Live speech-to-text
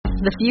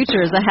The future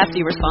is a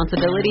hefty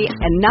responsibility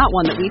and not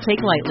one that we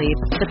take lightly.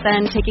 But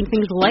then, taking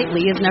things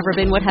lightly has never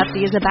been what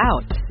Hefty is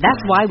about. That's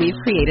why we've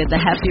created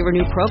the Hefty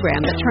Renew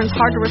program that turns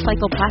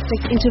hard-to-recycle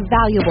plastics into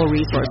valuable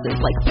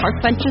resources like park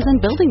benches and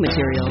building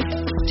materials.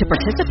 To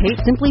participate,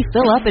 simply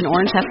fill up an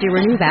orange Hefty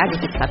Renew bag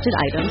with accepted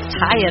items,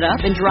 tie it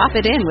up, and drop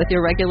it in with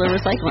your regular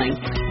recycling.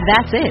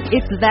 That's it.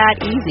 It's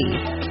that easy.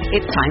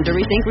 It's time to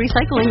rethink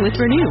recycling with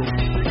Renew.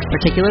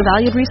 Particular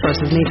valued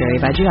resources may vary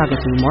by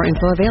geography. More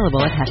info available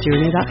at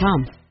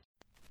heftyrenew.com.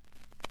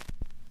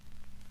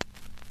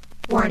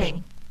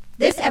 Warning.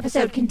 This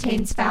episode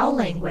contains foul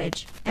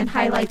language and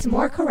highlights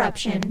more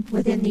corruption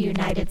within the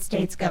United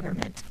States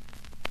government.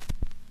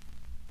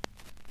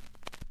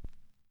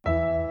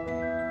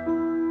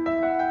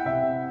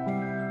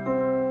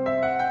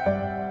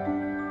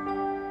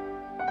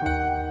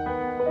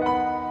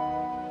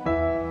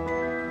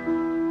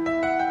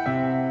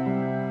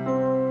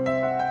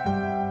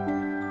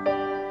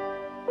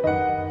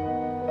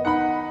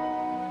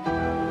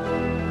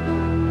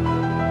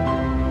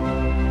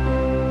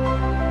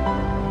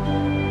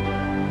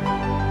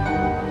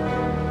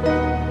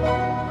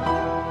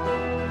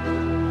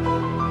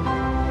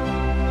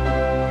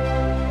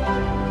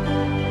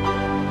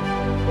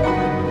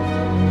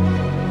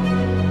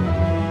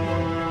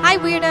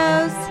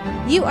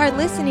 You are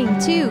listening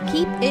to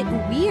Keep It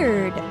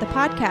Weird, the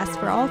podcast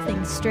for all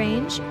things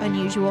strange,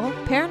 unusual,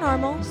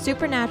 paranormal,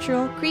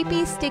 supernatural,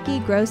 creepy, sticky,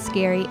 gross,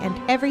 scary, and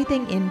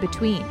everything in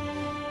between.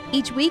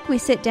 Each week we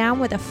sit down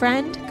with a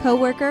friend,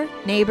 coworker,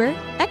 neighbor,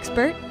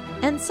 expert,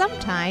 and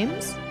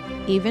sometimes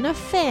even a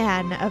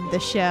fan of the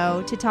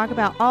show to talk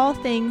about all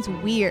things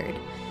weird.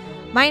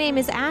 My name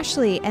is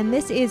Ashley, and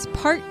this is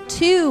part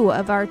 2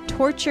 of our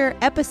torture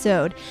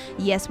episode.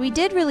 Yes, we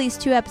did release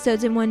 2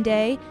 episodes in one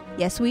day.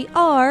 Yes, we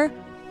are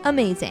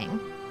amazing.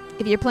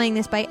 If you're playing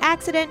this by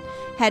accident,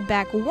 head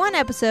back 1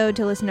 episode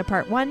to listen to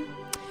part 1.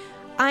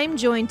 I'm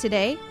joined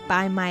today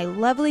by my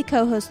lovely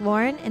co-host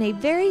Lauren and a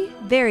very,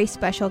 very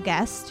special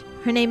guest.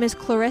 Her name is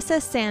Clarissa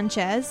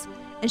Sanchez,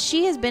 and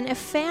she has been a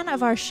fan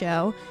of our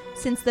show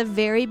since the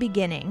very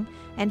beginning,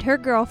 and her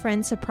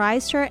girlfriend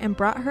surprised her and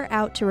brought her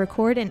out to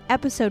record an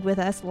episode with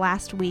us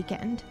last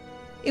weekend.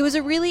 It was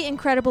a really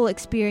incredible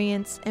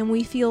experience, and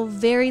we feel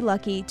very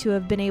lucky to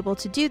have been able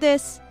to do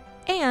this,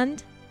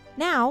 and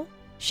now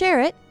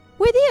share it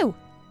with you.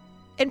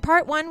 In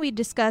part 1, we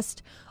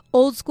discussed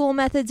old school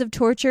methods of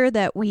torture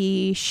that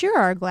we sure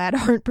are glad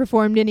aren't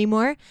performed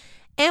anymore.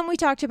 And we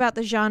talked about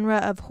the genre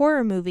of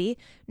horror movie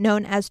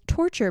known as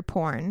torture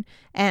porn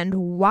and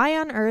why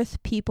on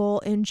earth people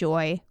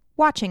enjoy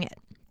watching it.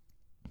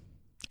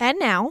 And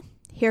now,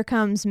 here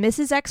comes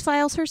Mrs.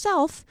 X-Files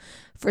herself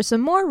for some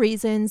more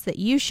reasons that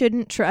you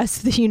shouldn't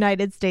trust the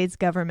United States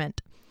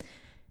government.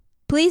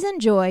 Please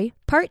enjoy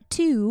part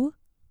 2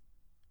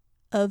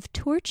 of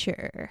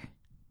torture.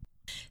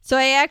 So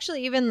I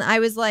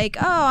was like,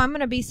 oh, I'm going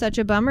to be such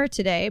a bummer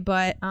today,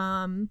 but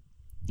you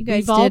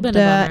guys We've all been a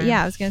bummer.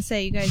 Yeah, I was going to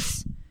say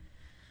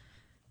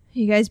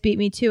you guys beat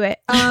me to it.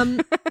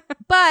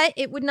 But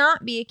it would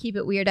not be a Keep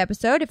It Weird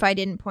episode if I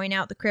didn't point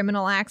out the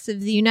criminal acts of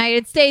the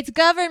United States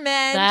government.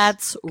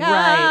 That's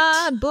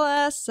God right.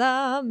 bless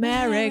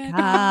America.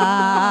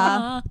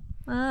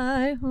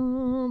 My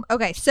home.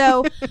 Okay,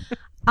 so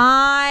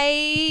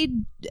I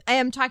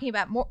am talking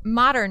about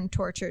modern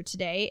torture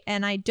today,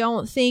 and I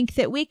don't think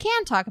that we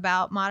can talk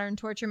about modern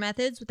torture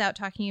methods without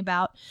talking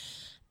about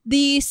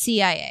the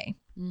CIA.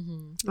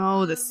 Mm-hmm.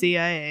 Oh, the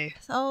CIA.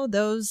 Oh,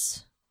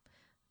 those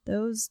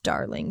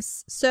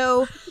darlings.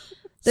 So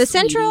the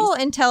Central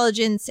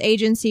Intelligence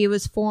Agency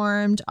was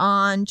formed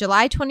on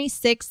July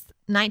 26th,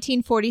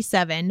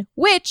 1947,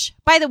 which,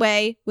 by the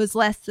way, was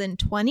less than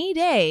 20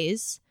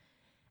 days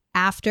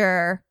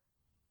after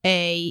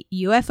a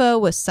UFO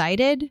was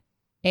sighted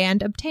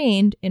and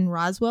obtained in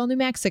Roswell, New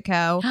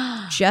Mexico.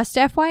 Just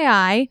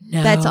FYI,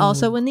 No. That's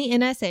also when the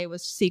NSA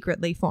was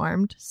secretly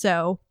formed.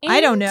 So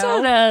I don't know.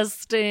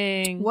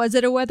 Interesting. Was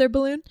it a weather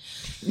balloon?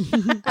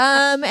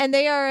 And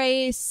they are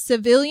a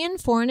civilian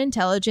foreign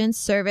intelligence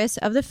service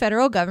of the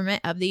federal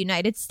government of the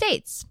United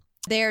States.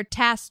 They're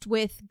tasked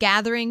with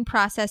gathering,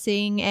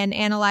 processing, and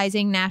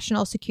analyzing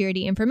national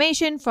security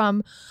information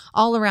from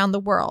all around the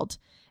world.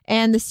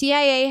 And the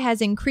CIA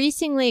has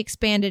increasingly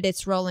expanded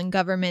its role in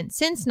government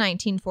since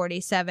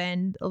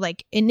 1947.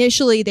 Like,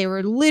 initially, they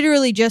were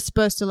literally just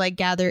supposed to, like,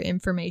 gather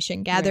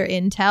information, gather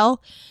intel.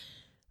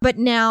 But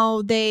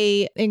now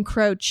they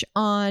encroach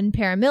on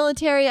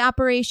paramilitary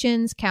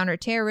operations,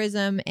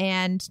 counterterrorism,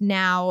 and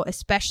now,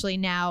 especially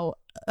now,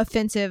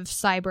 offensive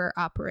cyber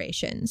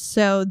operations.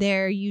 So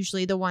they're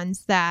usually the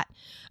ones that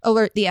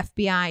alert the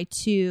FBI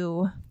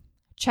to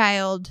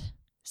child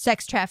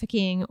sex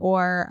trafficking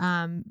or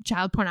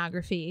child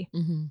pornography.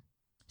 Mm-hmm.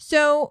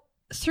 So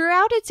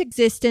throughout its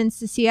existence,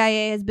 the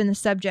CIA has been the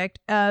subject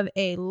of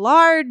a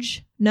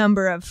large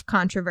number of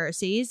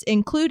controversies,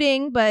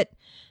 including, but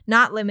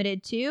not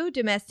limited to,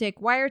 domestic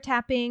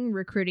wiretapping,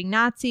 recruiting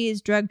Nazis,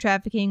 drug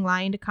trafficking,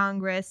 lying to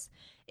Congress,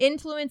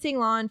 influencing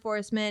law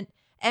enforcement,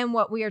 and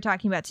what we are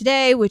talking about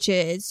today, which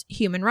is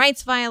human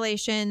rights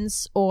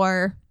violations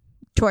or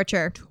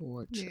torture.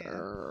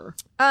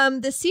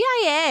 The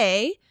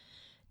CIA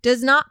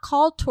does not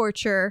call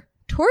torture.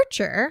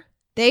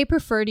 They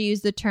prefer to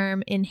use the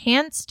term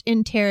enhanced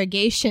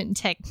interrogation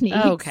techniques.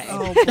 Okay.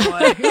 Oh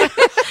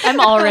boy. I'm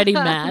already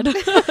mad.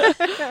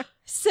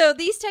 So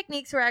these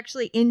techniques were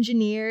actually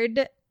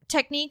engineered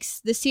techniques.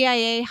 The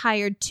CIA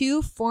hired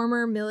 2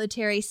 former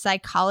military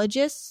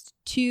psychologists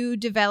to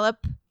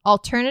develop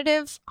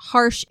alternative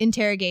harsh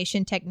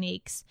interrogation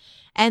techniques.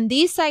 And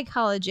these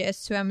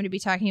psychologists, who I'm going to be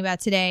talking about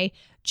today,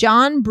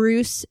 John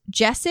Bruce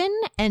Jessen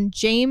and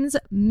James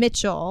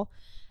Mitchell,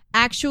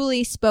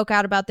 actually spoke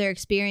out about their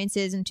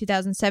experiences in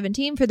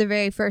 2017 for the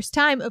very first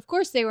time. Of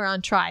course, they were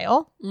on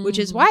trial, which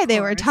is why they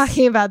were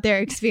talking about their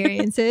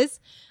experiences.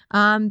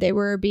 They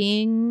were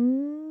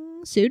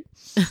being sued.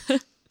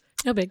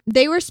 No big.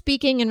 They were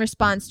speaking in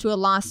response to a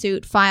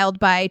lawsuit filed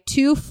by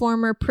 2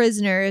 former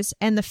prisoners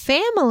and the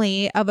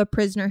family of a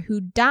prisoner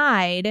who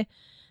died.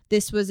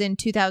 This was in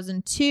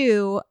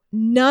 2002,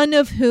 none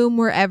of whom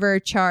were ever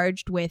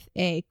charged with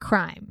a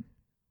crime.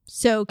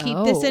 So keep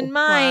this in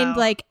mind,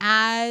 like,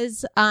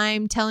 as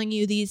I'm telling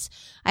you these,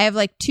 I have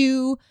like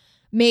 2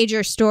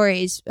 major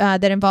stories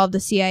that involve the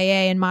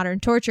CIA and modern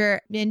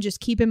torture. And just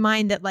keep in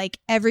mind that like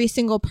every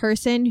single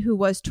person who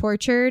was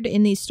tortured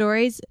in these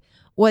stories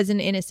was an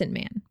innocent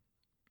man.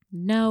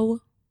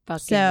 No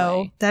fucking So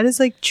way. That is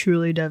like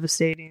truly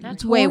devastating.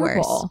 That's way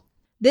horrible. worse.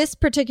 This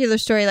particular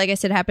story, like I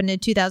said, happened in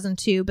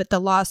 2002, but the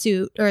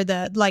lawsuit or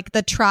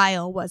the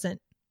trial wasn't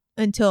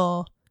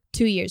until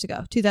 2 years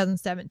ago,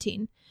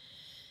 2017.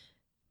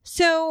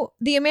 So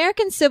the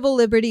American Civil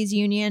Liberties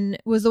Union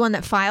was the one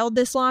that filed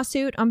this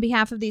lawsuit on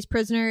behalf of these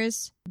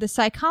prisoners. The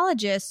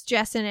psychologists,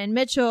 Jessen and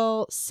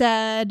Mitchell,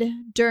 said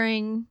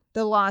during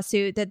the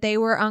lawsuit that they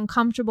were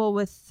uncomfortable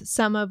with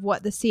some of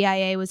what the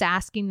CIA was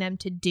asking them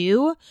to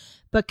do,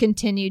 but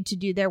continued to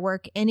do their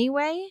work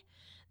anyway.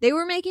 They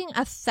were making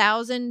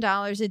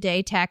 $1,000 a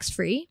day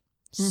tax-free.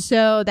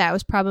 So that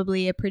was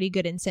probably a pretty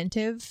good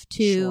incentive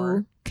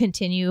to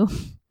continue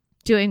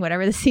doing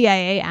whatever the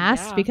CIA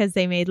asked because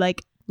they made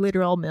like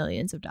literal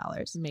millions of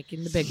dollars.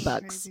 Making the big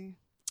bucks. Crazy.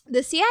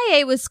 The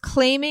CIA was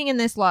claiming in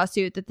this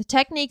lawsuit that the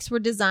techniques were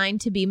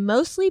designed to be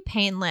mostly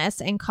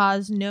painless and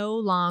cause no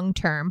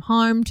long-term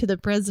harm to the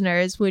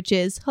prisoners, which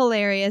is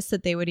hilarious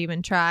that they would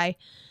even try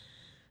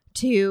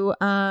to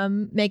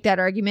make that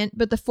argument.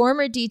 But the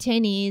former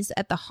detainees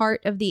at the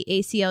heart of the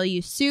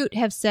ACLU suit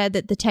have said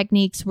that the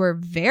techniques were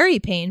very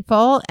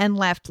painful and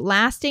left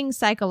lasting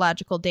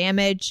psychological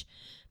damage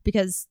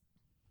because,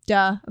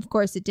 duh, of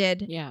course it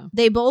did. Yeah.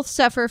 They both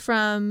suffer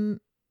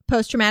from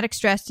post-traumatic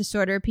stress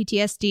disorder,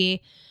 PTSD,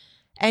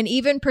 and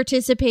even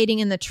participating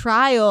in the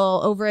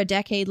trial over a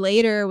decade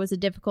later was a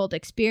difficult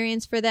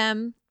experience for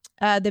them.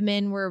 The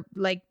men were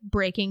like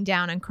breaking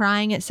down and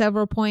crying at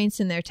several points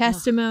in their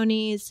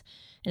testimonies.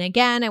 And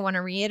again, I want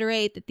to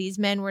reiterate that these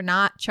men were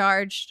not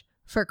charged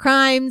for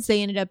crimes.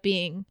 They ended up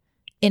being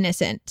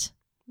innocent.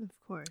 Of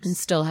course. And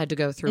still had to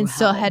go through And hell.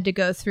 still had to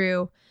go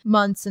through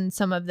months and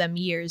some of them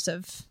years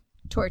of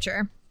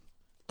torture.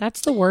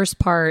 That's the worst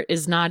part,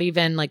 is not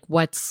even like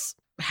what's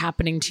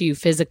happening to you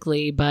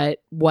physically,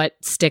 but what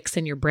sticks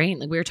in your brain.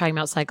 Like we were talking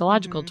about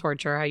psychological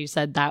torture, how you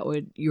said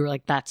you were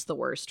like, that's the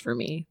worst for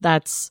me.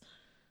 That's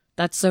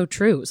so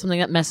true. Something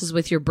that messes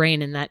with your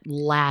brain and that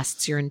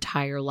lasts your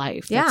entire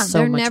life. Yeah, That's so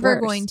they're much never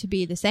worse. going to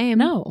be the same.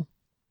 No,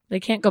 they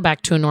can't go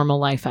back to a normal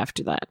life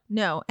after that.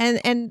 No.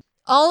 And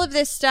all of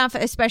this stuff,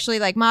 especially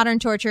like modern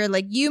torture,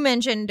 like you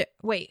mentioned,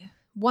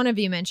 one of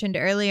you mentioned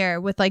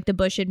earlier with like the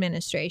Bush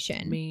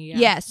administration. Me, yeah.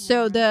 Yes.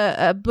 So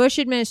the Bush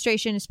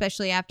administration,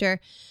 especially after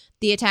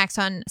the attacks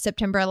on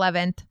September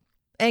 11th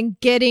and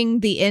getting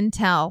the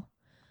intel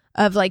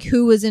of like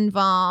who was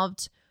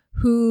involved,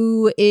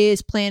 who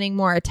is planning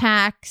more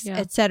attacks,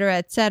 et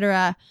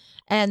cetera,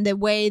 and the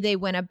way they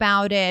went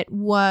about it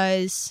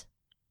was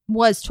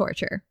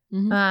torture,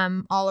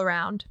 all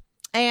around.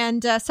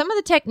 And some of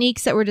the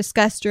techniques that were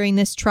discussed during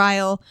this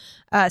trial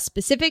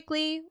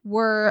specifically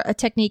were a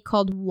technique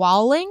called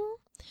walling,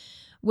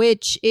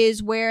 which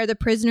is where the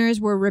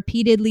prisoners were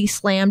repeatedly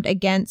slammed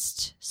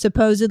against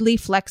supposedly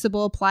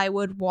flexible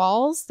plywood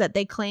walls that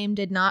they claimed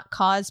did not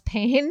cause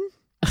pain.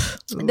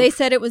 They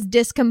said it was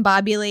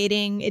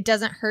discombobulating. It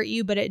doesn't hurt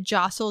you, but it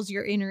jostles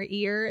your inner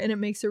ear and it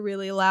makes a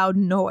really loud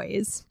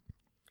noise.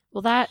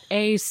 Well, that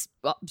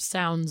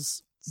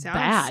sounds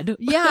bad.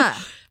 Yeah.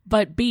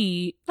 But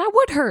B, that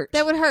would hurt.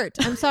 That would hurt.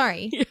 I'm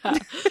sorry. Yeah.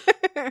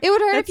 It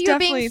would hurt if That's you were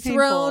being definitely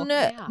thrown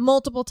painful. Yeah.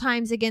 multiple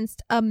times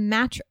against a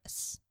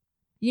mattress.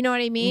 You know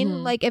what I mean?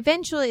 Mhm. Like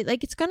eventually,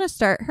 like it's going to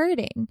start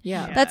hurting.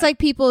 Yeah. That's like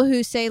people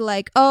who say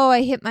like, oh,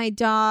 I hit my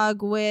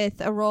dog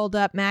with a rolled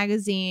up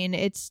magazine.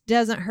 It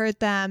doesn't hurt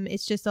them.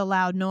 It's just a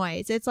loud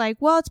noise. It's like,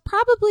 well, it's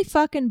probably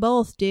fucking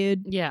both,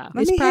 dude. Yeah.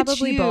 Let It's me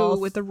probably hit you both.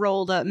 with a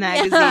rolled up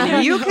magazine,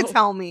 and you can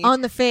tell me On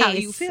the face, how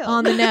you feel.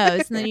 on the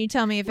nose, and then you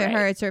tell me if it Right.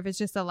 hurts or if it's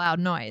just a loud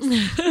noise.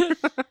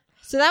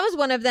 So that was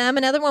one of them.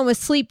 Another one was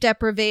sleep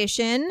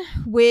deprivation,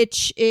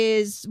 which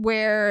is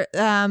where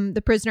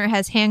the prisoner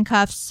has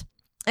handcuffs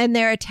and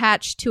they're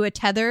attached to a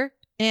tether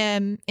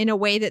in a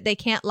way that they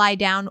can't lie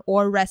down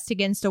or rest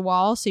against a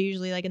wall. So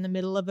usually like in the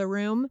middle of a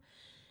room.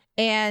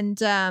 And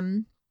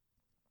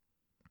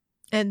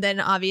then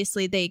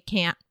obviously they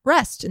can't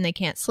rest and they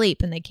can't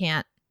sleep and they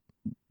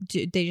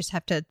just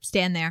have to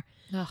stand there.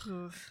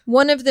 Ugh.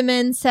 One of the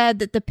men said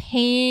that the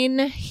pain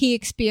he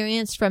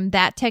experienced from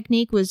that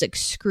technique was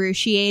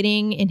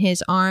excruciating in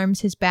his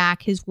arms, his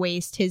back, his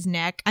waist, his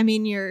neck. I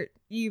mean, your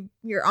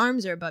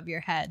arms are above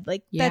your head.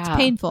 Like, that's Yeah.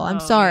 painful. I'm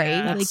Oh, sorry.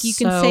 yeah. Like, That's you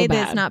can so say that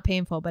bad. it's not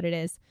painful, but it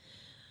is.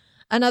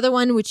 Another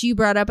one, which you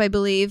brought up, I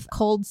believe,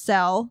 cold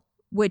cell,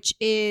 this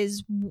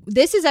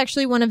is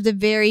actually one of the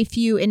very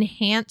few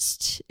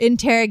enhanced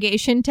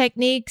interrogation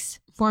techniques,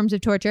 forms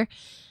of torture,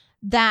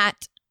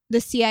 that the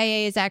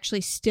CIA is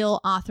actually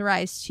still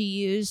authorized to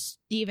use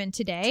even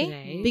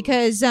today.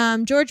 Because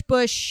George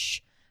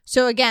Bush,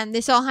 so again,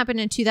 this all happened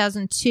in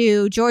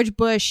 2002. George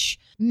Bush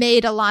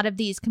made a lot of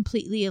these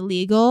completely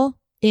illegal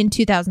in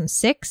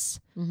 2006.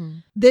 Mm-hmm.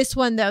 This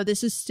one, though,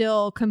 this is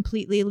still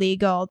completely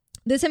legal.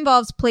 This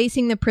involves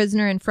placing the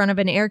prisoner in front of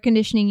an air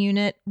conditioning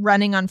unit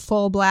running on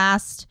full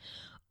blast,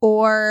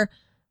 or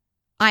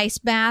ice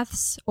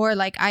baths, or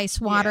like ice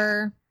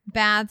water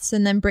baths,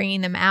 and then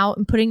bringing them out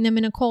and putting them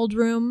in a cold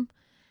room.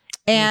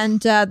 And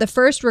the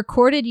first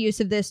recorded use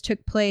of this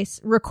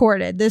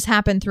this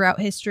happened throughout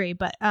history,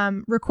 but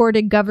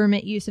recorded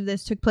government use of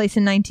this took place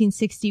in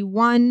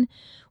 1961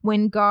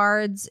 when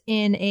guards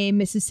in a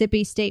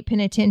Mississippi state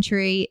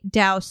penitentiary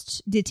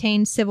doused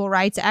detained civil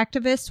rights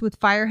activists with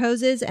fire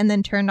hoses and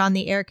then turned on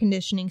the air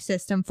conditioning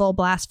system full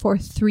blast for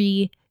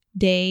 3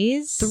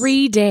 days.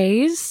 3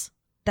 days?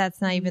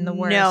 That's not even the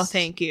worst. No,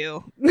 thank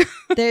you.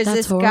 There's That's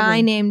this horrible.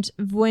 guy named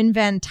Nguyen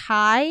Van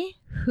Thai,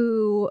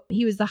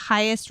 he was the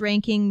highest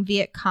ranking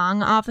Viet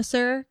Cong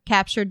officer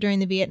captured during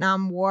the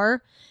Vietnam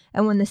War.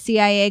 And when the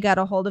CIA got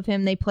a hold of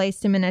him, they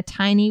placed him in a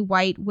tiny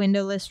white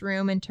windowless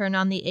room and turned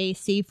on the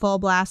AC full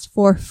blast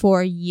for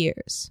 4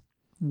 years.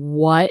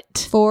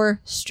 What?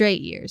 4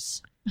 straight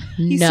years.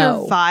 He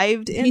No.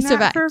 survived in He that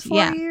survived, for 4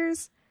 yeah.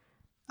 years?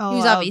 Oh, He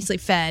was obviously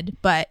fed,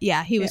 but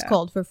yeah, he was Yeah.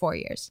 cold for 4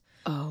 years.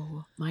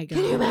 Oh my god.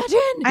 Can you imagine?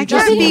 I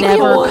Just can't be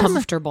never cold.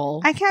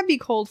 comfortable. I can't be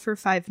cold for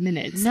 5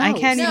 minutes. No. I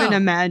can't No. even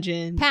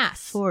imagine Pass.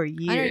 4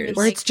 even years.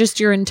 Or it's just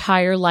your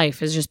entire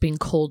life is just being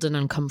cold and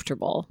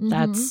uncomfortable. Mhm.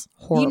 That's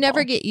horrible. You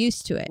never get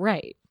used to it.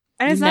 right.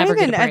 And You it's not never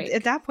get even a break.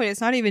 at that point.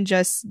 It's not even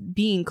just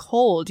being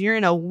cold. You're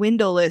in a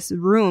windowless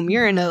room.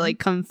 You're in a like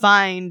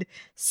confined,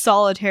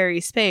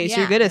 solitary space. Yeah.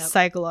 You're gonna Yep.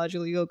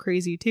 psychologically go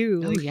crazy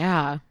too. Oh Like,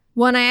 yeah.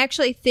 One, I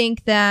actually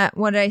think that,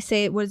 what did I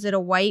say? Was it a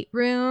white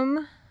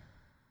room?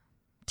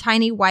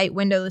 Tiny white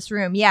windowless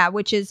room. Yeah,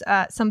 which is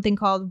something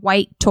called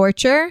white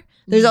torture.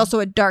 There's also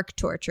a dark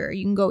torture.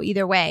 You can go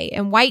either way.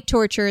 And white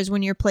torture is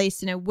when you're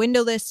placed in a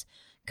windowless,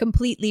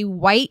 completely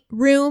white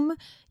room.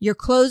 Your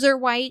clothes are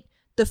white.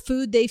 The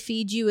food they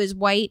feed you is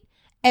white.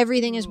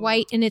 Everything is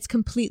white and it's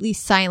completely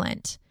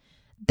silent.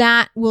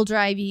 That will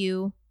drive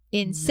you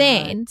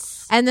insane.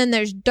 Nuts. And then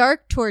there's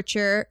dark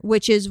torture,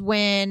 which is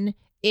when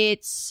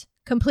it's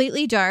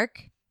completely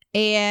dark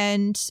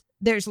and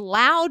there's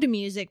loud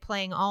music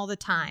playing all the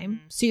time.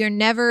 So you're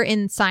never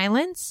in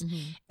silence Mhm.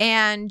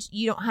 and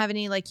you don't have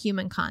any like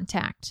human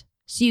contact.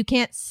 So you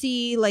can't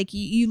see, like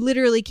you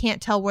literally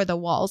can't tell where the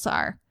walls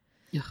are.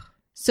 Ugh.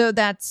 So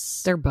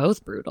that's They're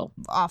both brutal.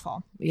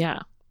 awful.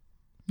 Yeah.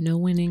 No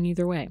winning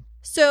either way.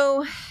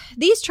 So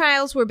these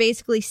trials were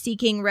basically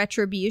seeking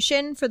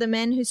retribution for the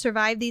men who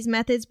survived these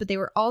methods, but they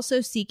were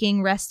also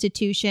seeking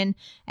restitution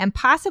and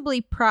possibly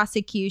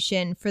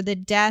prosecution for the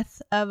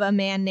death of a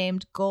man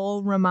named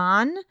Gul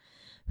Rahman,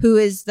 who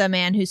is the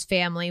man whose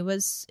family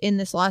was in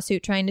this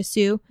lawsuit trying to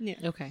sue.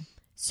 Okay.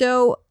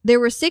 So there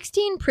were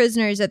 16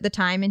 prisoners at the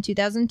time in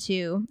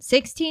 2002,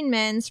 16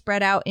 men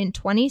spread out in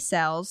 20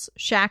 cells,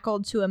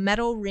 shackled to a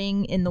metal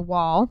ring in the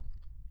wall.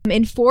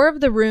 In 4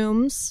 of the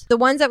rooms, the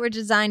ones that were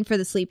designed for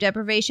the sleep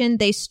deprivation,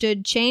 they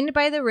stood chained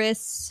by the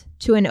wrists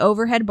to an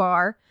overhead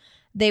bar.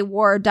 They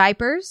wore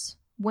diapers.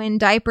 When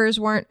diapers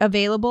weren't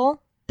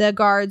available, the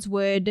guards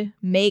would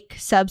make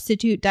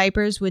substitute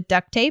diapers with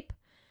duct tape.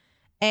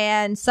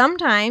 And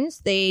sometimes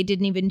they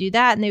didn't even do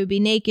that, and they would be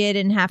naked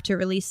and have to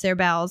release their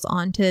bowels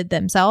onto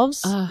themselves,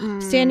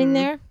 standing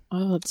there.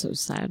 Oh, that's so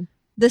sad.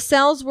 The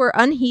cells were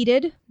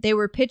unheated. They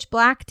were pitch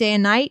black day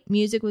and night.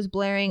 Music was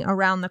blaring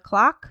around the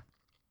clock.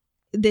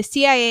 The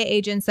CIA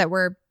agents that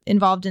were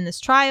involved in this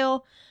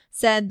trial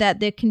said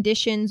that the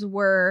conditions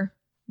were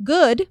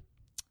good.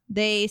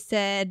 They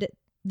said,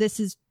 this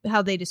is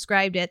how they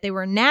described it, they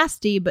were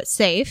nasty but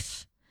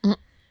safe.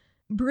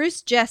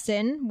 Bruce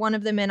Jessen, one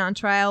of the men on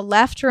trial,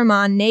 left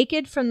Rahman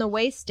naked from the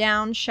waist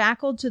down,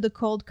 shackled to the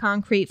cold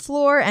concrete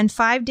floor, and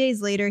 5 days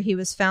later he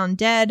was found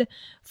dead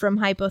from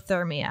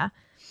hypothermia.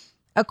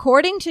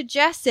 According to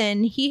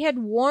Jessen, he had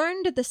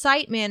warned the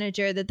site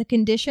manager that the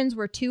conditions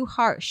were too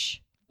harsh.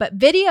 But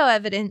video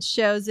evidence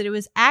shows that it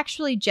was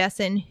actually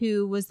Jessen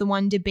who was the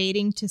one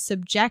debating to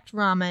subject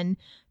Rahman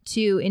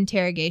to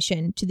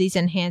interrogation, to these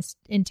enhanced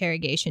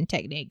interrogation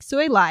techniques. So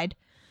he lied.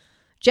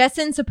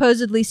 Jessen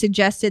supposedly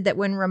suggested that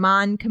when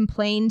Rahman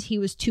complained he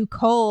was too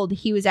cold,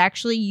 he was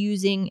actually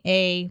using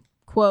a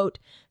quote,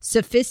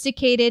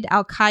 sophisticated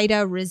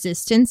Al-Qaeda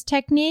resistance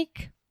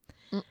technique.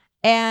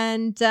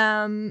 And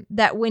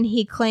that when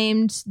he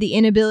claimed the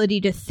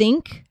inability to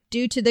think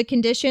due to the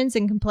conditions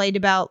and complained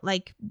about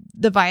like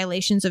the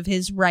violations of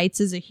his rights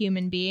as a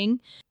human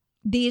being,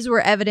 these were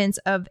evidence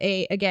of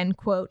a, again,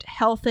 quote,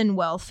 health and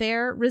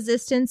welfare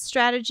resistance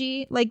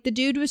strategy. Like the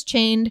dude was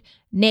chained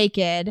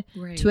naked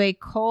to a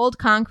cold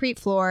concrete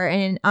floor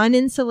in an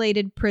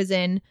uninsulated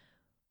prison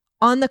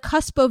on the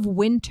cusp of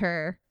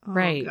winter.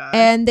 Right. God.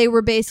 And they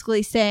were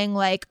basically saying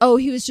like, oh,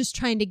 he was just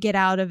trying to get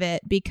out of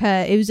it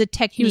because it was a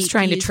technique He was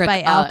trying to used trick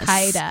by us.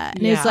 Al-Qaeda.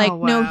 And Yeah. it's like, Oh,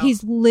 wow. no,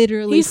 he's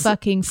literally He's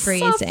fucking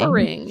freezing.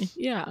 Suffering.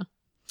 Yeah.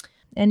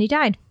 And he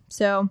died.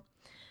 So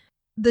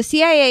the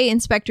CIA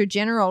Inspector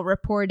General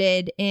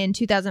reported in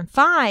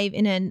 2005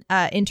 in an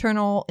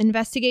internal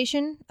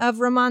investigation of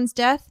Rahman's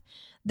death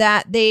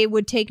that they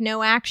would take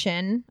no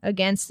action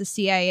against the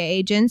CIA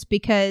agents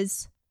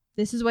because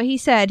this is what he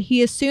said.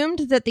 He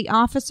assumed that the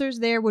officers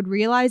there would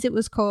realize it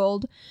was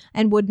cold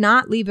and would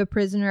not leave a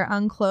prisoner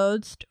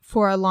unclothed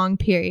for a long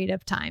period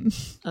of time.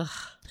 Ugh.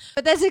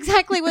 But that's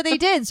exactly what they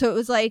did. So it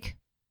was like,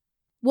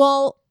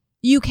 well,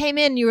 you came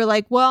in, you were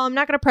like, well, I'm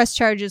not going to press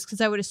charges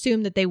because I would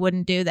assume that they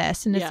wouldn't do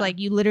this. And Yeah. it's like,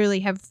 you literally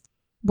have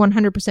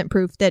 100%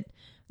 proof that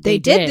they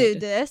did do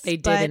this. They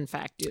but- did, in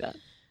fact, do that.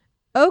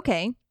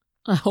 Okay.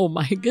 Oh,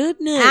 my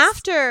goodness.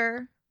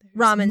 After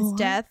Rahman's more?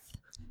 death.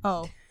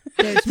 Oh,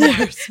 there's more.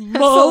 That's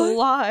a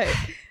lot.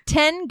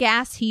 10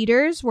 gas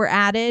heaters were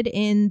added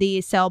in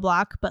the cell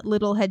block, but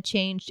little had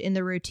changed in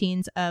the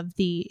routines of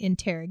the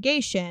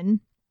interrogation.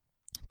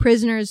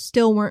 Prisoners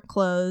still weren't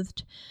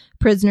clothed.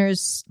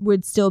 Prisoners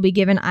would still be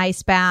given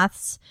ice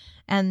baths,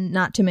 and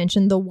not to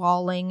mention the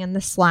walling and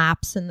the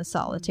slaps and the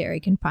solitary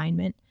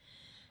confinement.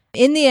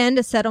 In the end,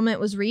 a settlement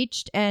was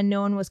reached and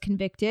no one was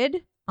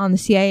convicted on the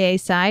CIA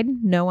side.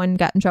 No one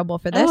got in trouble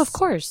for this. Oh, of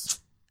course.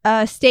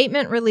 A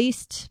statement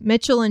released.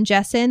 Mitchell and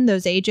Jessen,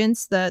 those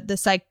agents, the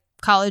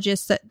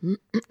psychologists that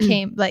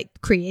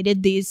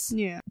created these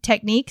Yeah.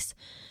 techniques,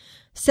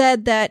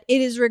 said that it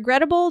is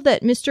regrettable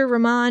that Mr.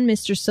 Rahman,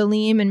 Mr.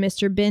 Salim, and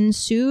Mr. Bin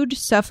Sood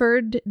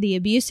suffered the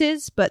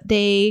abuses, but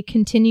they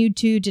continued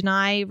to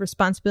deny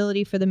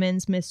responsibility for the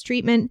men's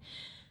mistreatment.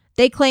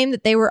 They claim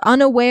that they were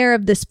unaware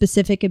of the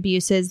specific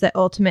abuses that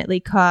ultimately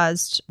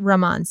caused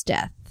Rahman's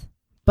death,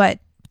 but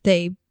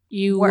they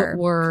You were.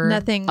 were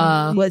Nothing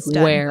was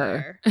done.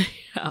 aware.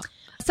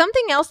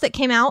 Something else that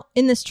came out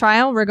in this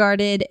trial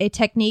regarded a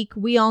technique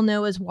we all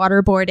know as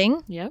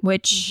waterboarding, Yep.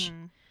 which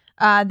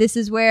this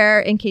is where,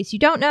 in case you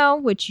don't know,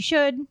 which you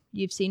should,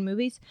 you've seen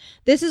movies,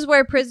 this is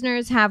where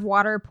prisoners have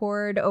water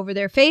poured over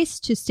their face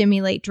to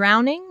stimulate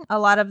drowning. A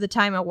lot of the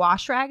time a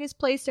wash rag is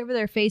placed over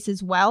their face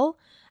as well.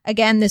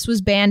 Again, this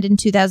was banned in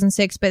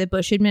 2006 by the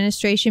Bush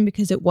administration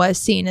because it was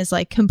seen as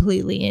like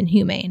completely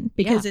inhumane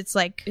because it's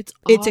like It's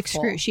it's awful.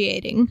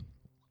 excruciating.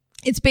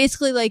 It's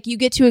basically like you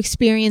get to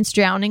experience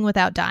drowning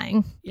without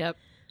dying Yep.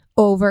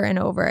 over and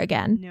over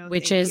again. No,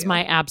 Which thank is you.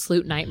 my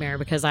absolute nightmare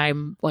because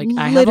I'm like,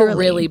 I have a Literally.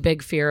 really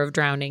big fear of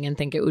drowning and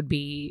think it would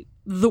be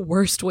the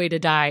worst way to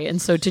die.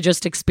 And so to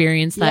just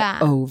experience that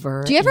Yeah.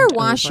 over. Do you ever and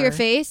wash your over.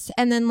 face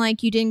and then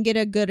like you didn't get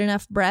a good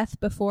enough breath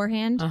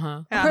beforehand?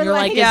 Uh-huh. Yeah. Or You're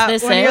like, Yeah,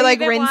 is this when it? you're like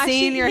You've been rinsing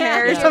washing- your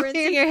hair or you're something.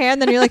 rinsing your hair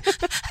and then you're like,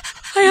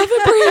 I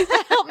haven't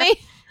breathed. help me.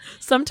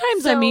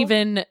 Sometimes So- I'm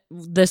even,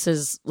 this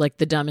is like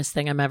the dumbest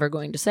thing I'm ever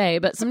going to say,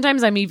 but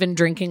sometimes I'm even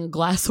drinking a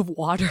glass of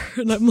water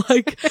and I'm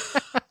like,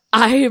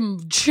 I am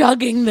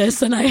chugging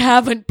this and I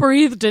haven't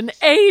breathed in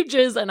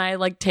ages. And I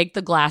like take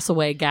the glass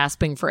away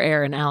gasping for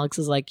air. And Alex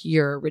is like,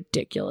 you're a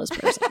ridiculous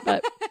person,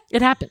 but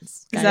it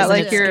happens. Is guys, that and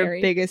like it's your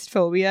scary. biggest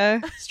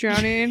phobia? Is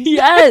drowning?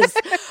 Yes.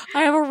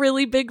 I have a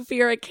really big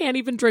fear. I can't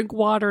even drink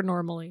water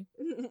normally.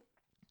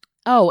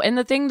 Oh, and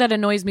the thing that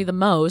annoys me the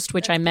most,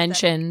 which I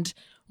mentioned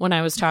when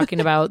I was talking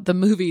about the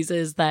movies,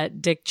 is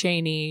that Dick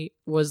Cheney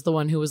was the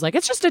one who was like,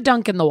 it's just a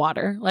dunk in the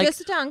water. Like,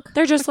 Just a dunk.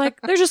 they're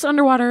just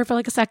underwater for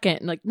like a second.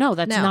 And like, no,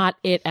 that's No. not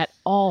it at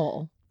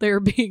all. They're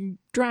being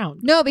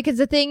drowned. No, because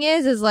the thing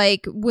is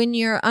like when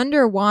you're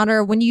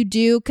underwater, when you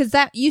do, because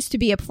that used to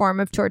be a form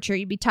of torture.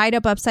 You'd be tied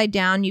up upside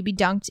down, you'd be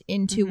dunked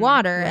into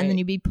water, and then right.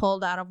 you'd be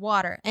pulled out of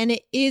water. And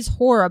it is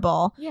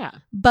horrible. Yeah.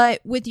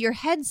 But with your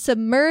head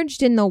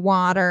submerged in the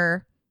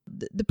water,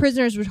 the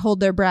prisoners would hold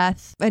their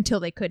breath until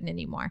they couldn't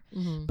anymore.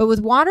 Mhm. But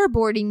with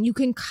waterboarding,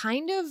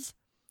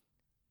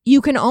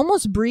 you can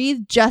almost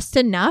breathe just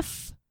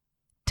enough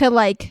to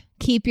like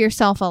keep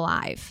yourself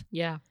alive.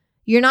 Yeah.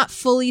 You're not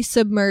fully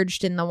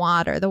submerged in the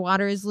water. The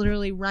water is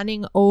literally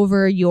running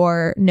over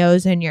your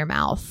nose and your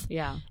mouth.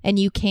 Yeah. And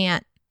you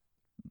can't,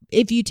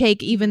 if you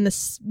take even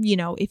this,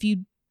 if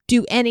you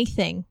do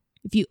anything,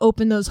 if you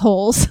open those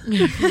holes,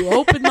 You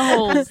open the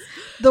holes.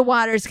 the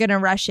water's going to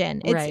rush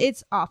in. Right.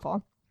 It's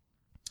awful.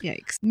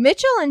 Yikes.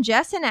 Mitchell and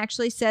Jessen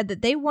actually said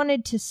that they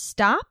wanted to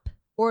stop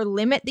or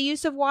limit the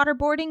use of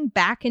waterboarding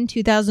back in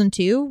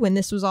 2002 when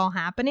this was all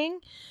happening.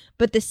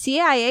 But the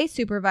CIA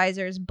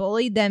supervisors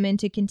bullied them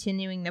into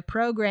continuing the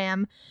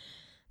program.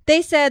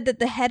 They said that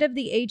the head of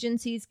the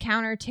agency's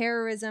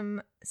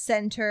counterterrorism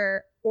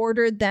center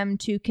ordered them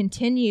to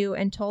continue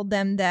and told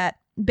them that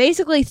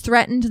basically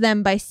threatened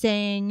them by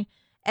saying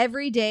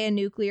every day a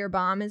nuclear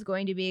bomb is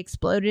going to be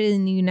exploded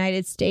in the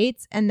United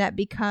States, and that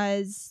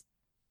because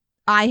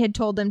I had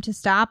told them to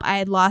stop, I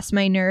had lost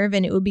my nerve,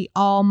 and it would be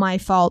all my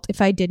fault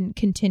if I didn't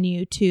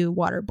continue to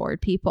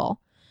waterboard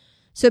people.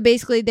 So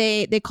basically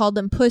they called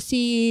them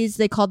pussies,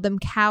 they called them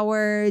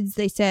cowards,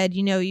 they said,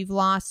 you know, you've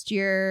lost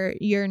your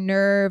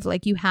nerve,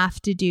 like you have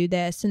to do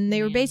this, and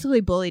they were basically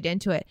bullied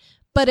into it.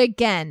 But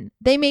again,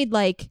 they made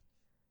like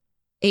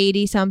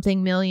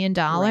 $80-something million.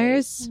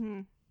 Right.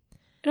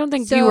 I don't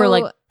think you were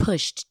like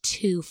pushed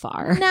too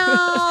far.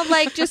 No,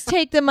 like just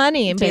take the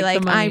money and be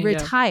like, I and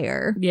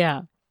retire.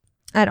 Yeah.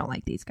 I don't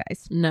like these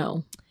guys.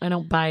 No, I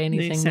don't buy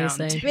anything they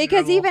say.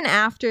 Because even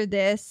after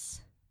this,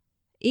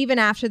 even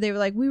after they were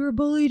like, we were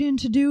bullied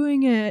into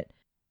doing it,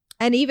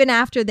 and even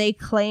after they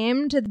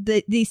claimed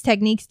that these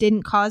techniques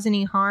didn't cause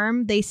any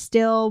harm, they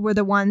still were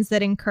the ones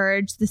that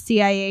encouraged the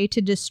CIA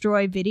to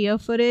destroy video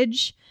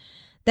footage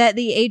that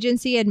the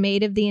agency had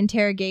made of the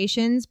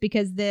interrogations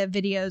because the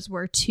videos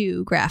were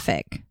too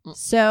graphic.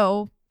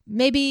 So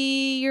maybe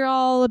you're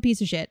all a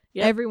piece of shit.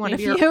 Yep, Every one of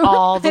you're you.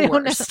 all the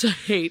worst. I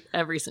hate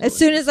every single As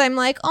soon as I'm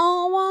like,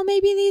 oh, well,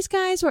 maybe these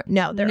guys were...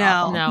 No, they're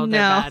awful. No,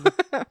 they're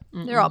bad.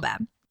 They're all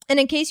bad. And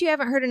in case you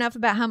haven't heard enough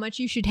about how much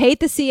you should hate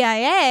the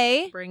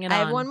CIA, Bring it I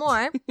have on. one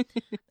more.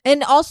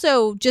 And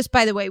also, just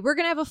by the way, we're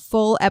going to have a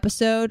full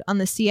episode on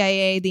the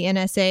CIA, the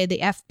NSA, the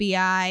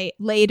FBI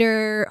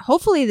later,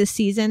 hopefully this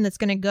season, that's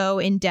going to go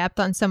in depth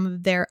on some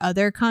of their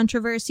other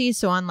controversies.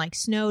 So on like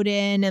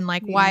Snowden and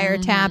like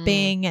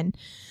wiretapping and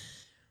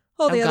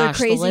all the other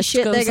crazy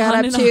shit they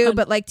got up to.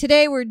 But like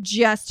today, we're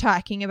just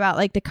talking about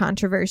like the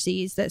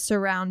controversies that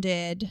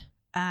surrounded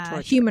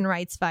human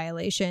rights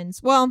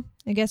violations. Well,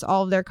 I guess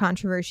all of their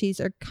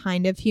controversies are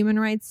kind of human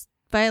rights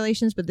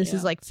violations, but this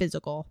is like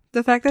physical.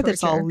 The fact that torture.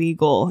 it's all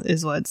legal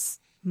is what's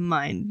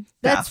mind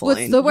That's baffling.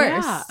 what's the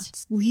worst. Yeah.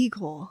 It's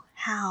legal.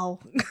 How?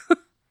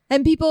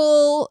 And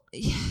people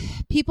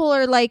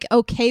are like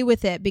okay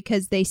with it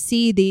because they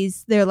see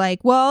these. They're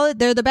like, well,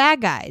 they're the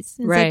bad guys.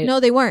 And it's like, Right. no,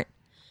 they weren't.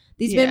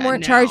 These men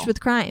weren't charged no. with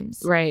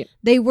crimes. Right.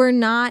 They were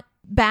not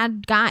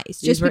bad guys.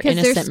 These Just were because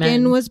their innocent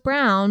skin men. was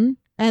brown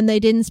and they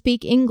didn't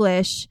speak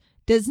English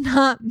does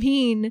not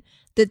mean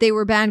that they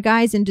were bad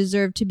guys and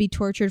deserved to be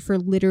tortured for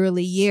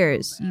literally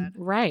years.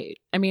 Right.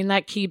 I mean,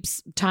 that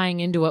keeps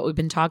tying into what we've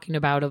been talking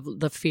about of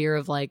the fear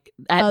of like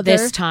at Other-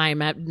 this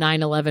time at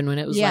 9/11 when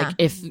it was like,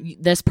 if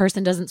this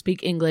person doesn't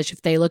speak English,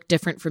 if they look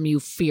different from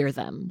you, fear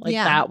them. Like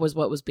that was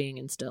what was being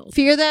instilled.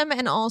 Fear them,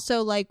 and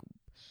also like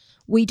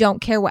we don't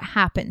care what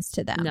happens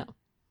to them. No.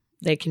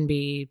 They can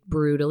be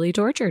brutally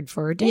tortured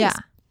for days. Yeah.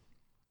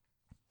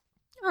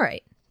 All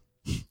right.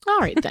 All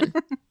right then.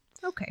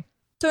 Okay.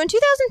 So in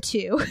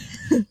 2002,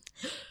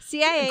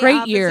 CIA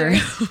Great year.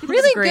 officers-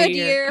 really Great good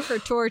year for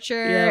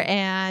torture. Yep.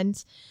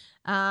 And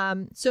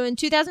so in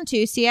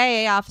 2002,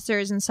 CIA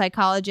officers and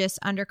psychologists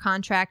under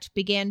contract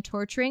began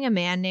torturing a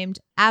man named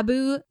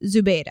Abu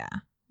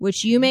Zubaydah,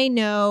 which you may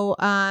know.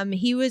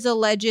 He was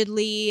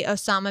allegedly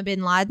Osama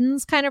bin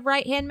Laden's kind of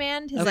right-hand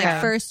man, his Okay.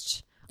 like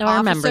first Oh, I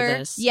remember officer.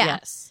 this. Yeah.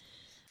 Yes.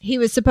 He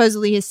was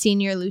supposedly his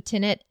senior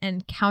lieutenant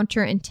and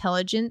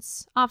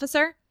counterintelligence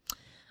officer.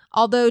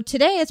 Although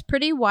today it's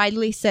pretty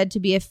widely said to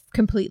be a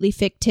completely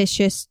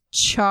fictitious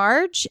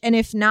charge. And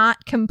if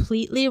not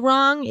completely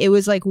wrong, it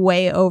was like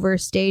way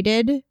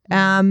overstated.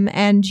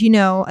 And, you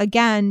know,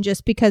 again,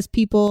 just because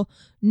people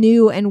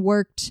knew and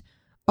worked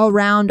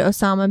around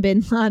Osama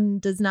bin Laden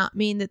does not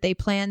mean that they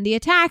planned the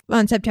attack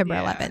on September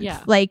 11th.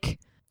 Yeah. Like,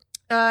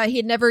 he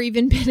had never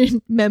even been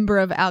a member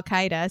of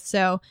Al-Qaeda.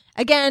 So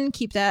again,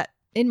 keep that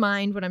in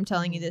mind when I'm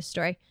telling you this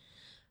story.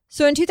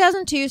 So in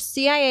 2002,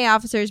 CIA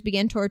officers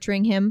began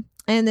torturing him,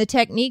 and the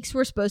techniques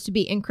were supposed to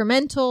be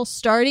incremental,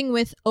 starting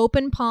with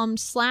open-palmed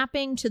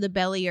slapping to the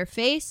belly or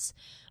face.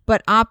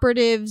 But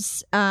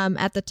operatives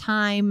at the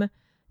time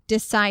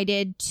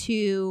decided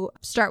to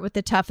start with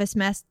the toughest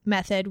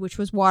method, which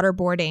was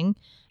waterboarding.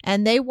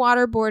 And they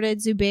waterboarded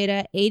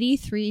Zubaydah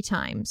 83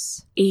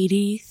 times.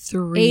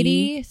 83?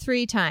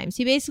 83 times.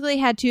 He basically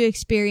had to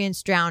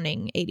experience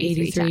drowning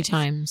 83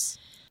 times.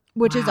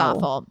 Which is Wow.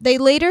 awful. They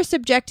later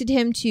subjected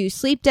him to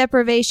sleep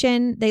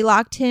deprivation. They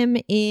locked him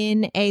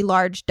in a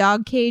large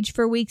dog cage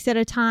for weeks at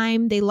a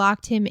time. They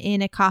locked him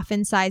in a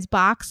coffin-sized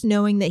box,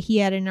 knowing that he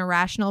had an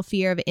irrational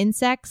fear of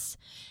insects,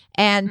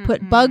 and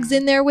put bugs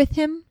in there with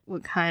him.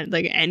 What kind?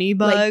 Like any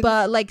bug?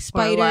 Like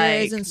spiders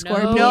like- and No,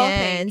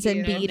 scorpions thank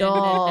and you.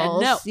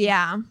 beetles. No.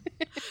 Yeah.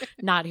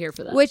 Not here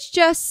for that. Which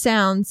just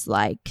sounds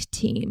like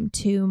team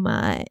too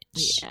much.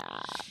 Yeah.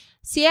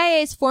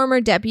 CIA's former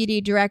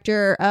deputy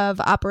director of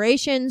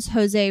operations,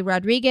 Jose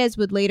Rodriguez,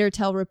 would later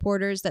tell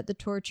reporters that the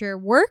torture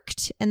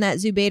worked and that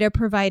Zubaydah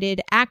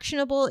provided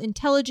actionable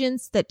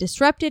intelligence that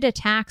disrupted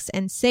attacks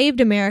and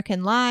saved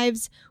American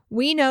lives.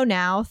 We know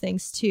now,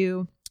 thanks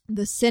to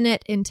the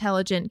Senate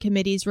Intelligence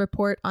Committee's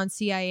report on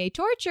CIA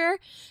torture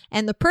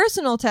and the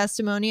personal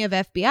testimony of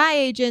FBI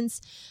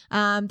agents,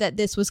 that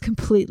this was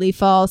completely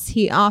false.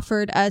 He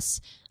offered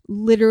us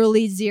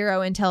literally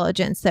zero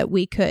intelligence that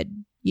we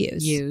could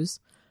use. Use.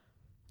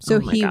 So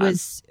Oh my he God.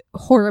 was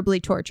horribly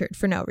tortured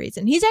for no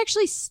reason. He's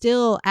actually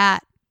still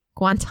at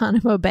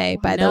Guantanamo Bay,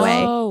 by the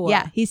way.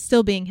 Yeah, he's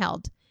still being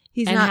held.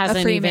 He's and not hasn't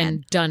a free even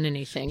man. done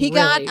anything. He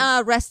really.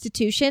 got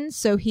restitution,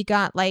 so he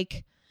got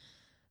like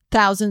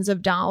thousands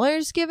of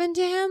dollars given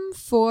to him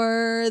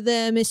for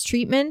the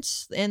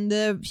mistreatment and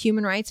the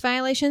human rights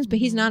violations, but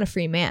he's not a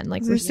free man.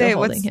 Like, we're still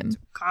holding him.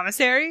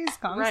 Commissaries?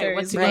 Right,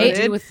 what's he Right?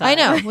 gonna do with that? I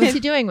know. What's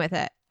he doing with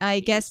it? I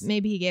guess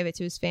maybe he gave it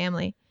to his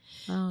family.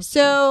 Oh,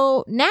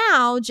 So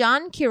now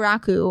John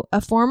Kiraku,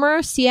 a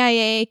former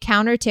CIA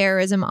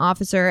counterterrorism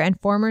officer and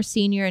former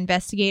senior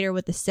investigator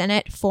with the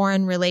Senate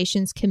Foreign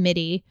Relations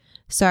Committee.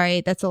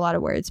 Sorry, that's a lot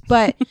of words.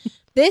 But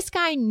this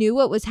guy knew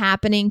what was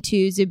happening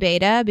to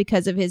Zubaydah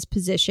because of his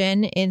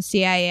position in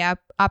CIA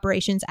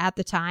operations at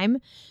the time.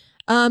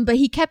 But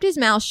he kept his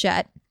mouth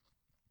shut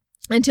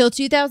until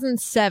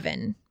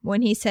 2007,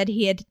 when he said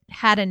he had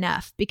had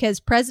enough, because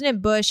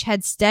President Bush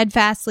had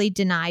steadfastly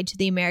denied to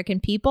the American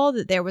people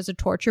that there was a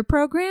torture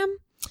program.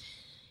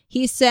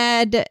 He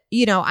said,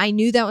 you know, I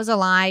knew that was a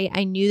lie.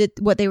 I knew that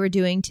what they were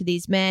doing to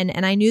these men,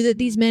 and I knew that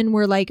these men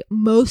were like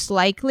most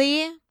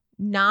likely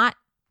not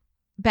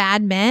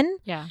bad men.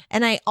 Yeah.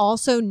 And I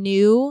also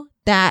knew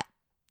that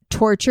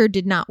torture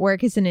did not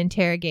work as an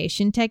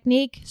interrogation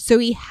technique. So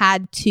he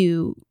had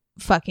to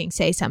fucking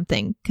say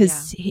something,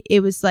 because it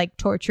was like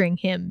torturing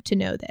him to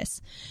know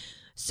this.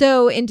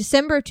 So in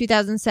December of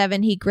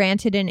 2007, he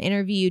granted an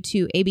interview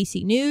to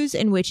ABC News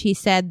in which he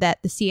said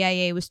that the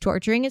CIA was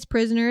torturing its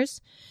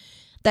prisoners,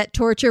 that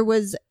torture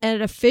was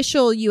an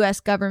official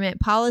U.S.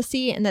 government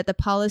policy, and that the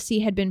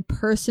policy had been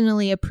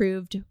personally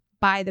approved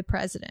by the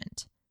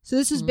president. So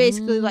this was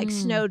basically like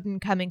Snowden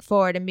coming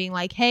forward and being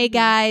like, hey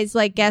guys,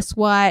 like, guess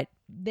what?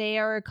 They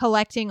are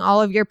collecting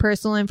all of your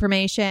personal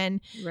information.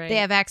 Right. They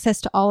have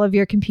access to all of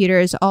your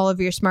computers, all of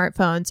your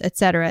smartphones, et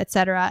cetera, et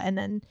cetera. And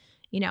then,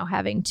 you know,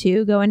 having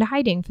to go into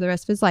hiding for the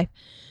rest of his life.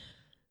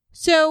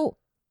 So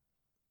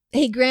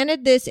he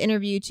granted this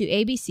interview to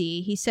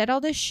ABC. He said all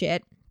this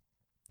shit.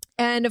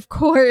 And of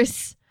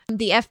course,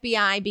 the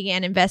FBI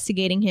began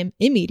investigating him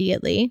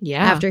immediately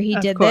after he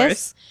did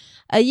this.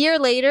 A year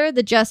later,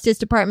 the Justice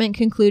Department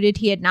concluded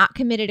he had not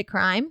committed a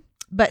crime,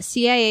 but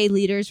CIA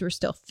leaders were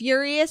still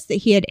furious that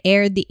he had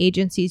aired the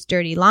agency's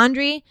dirty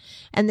laundry,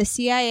 and the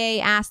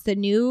CIA asked the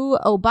new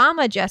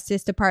Obama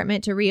Justice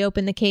Department to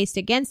reopen the case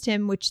against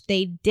him, which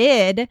they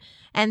did,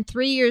 and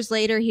 3 years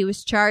later, he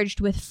was charged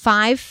with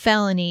 5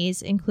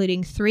 felonies,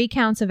 including 3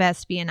 counts of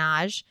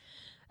espionage.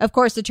 Of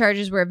course, the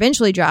charges were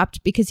eventually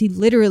dropped because he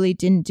literally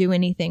didn't do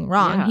anything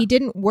wrong. Yeah. He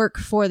didn't work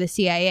for the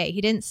CIA. He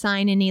didn't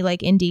sign any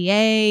like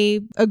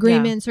NDA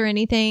agreements or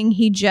anything.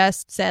 He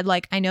just said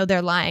like, I know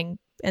they're lying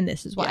and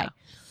this is why. Yeah.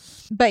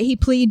 But he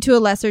pleaded to a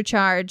lesser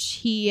charge.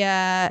 He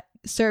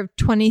served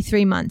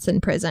 23 months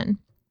in prison.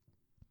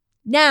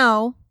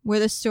 Now, where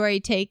the story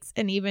takes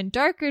an even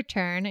darker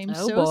turn, I'm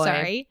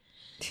sorry.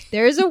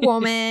 There's a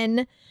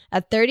woman,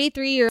 a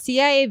 33-year-old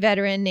CIA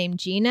veteran named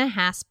Gina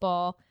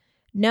Haspel,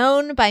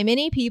 known by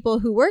many people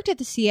who worked at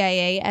the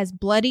CIA as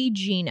Bloody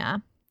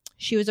Gina.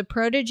 She was a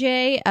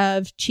protege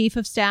of Chief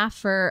of Staff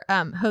for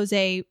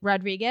Jose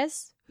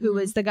Rodriguez, who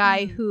was the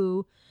guy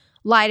who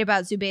lied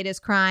about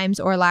Zubaydah's crimes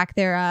or lack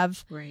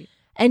thereof. Right.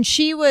 And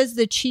she was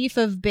the chief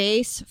of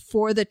base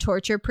for the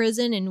torture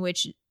prison in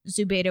which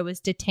Zubaydah was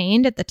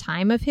detained at the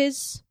time of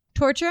his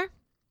torture.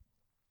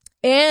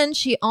 And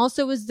she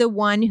also was the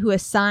one who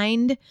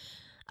assigned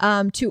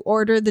to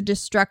order the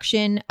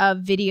destruction of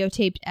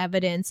videotaped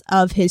evidence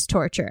of his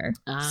torture.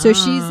 So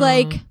she's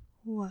like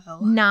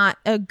not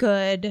a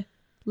good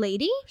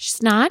lady.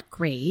 She's not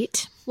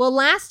great. Well,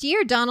 last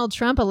year, Donald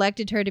Trump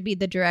elected her to be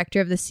the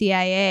director of the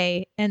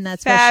CIA, and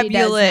that's what she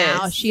does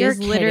now. She You're is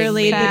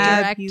literally the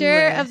kidding me.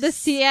 director of the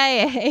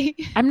CIA.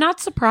 I'm not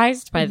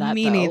surprised by that,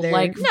 Me though. neither.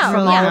 Like, No,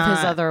 from yeah. all of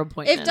his other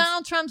appointments. If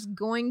Donald Trump's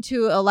going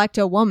to elect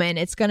a woman,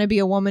 it's going to be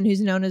a woman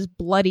who's known as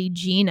Bloody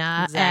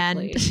Gina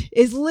Exactly. and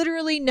is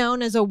literally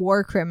known as a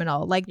war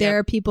criminal. Like, there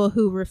are people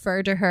who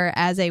refer to her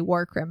as a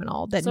war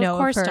criminal that So know of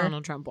course her.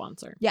 Donald Trump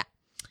wants her.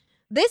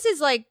 This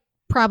is like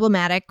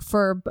problematic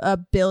for a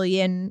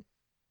billion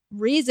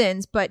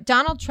reasons, but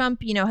Donald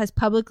Trump, you know, has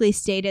publicly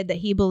stated that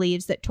he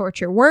believes that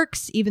torture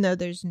works, even though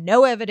there's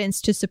no evidence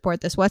to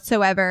support this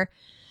whatsoever.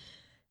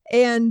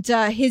 And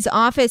his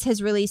office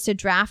has released a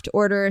draft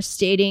order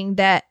stating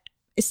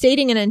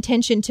an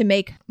intention to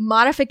make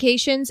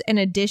modifications and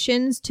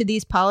additions to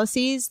these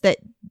policies that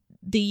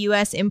the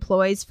U.S.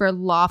 employs for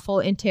lawful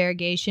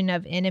interrogation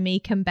of enemy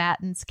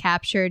combatants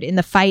captured in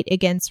the fight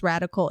against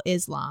radical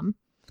Islam.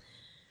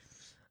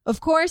 Of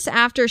course,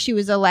 after she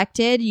was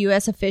elected,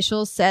 U.S.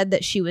 officials said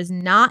that she was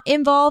not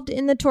involved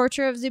in the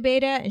torture of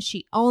Zubaydah, and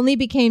she only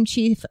became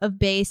chief of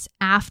base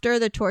after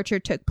the torture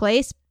took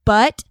place.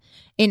 But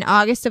in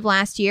August of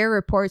last year,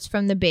 reports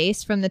from the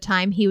base from the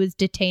time he was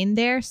detained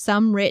there,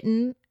 some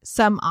written,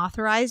 some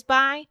authorized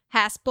by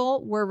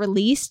Haspel, were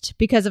released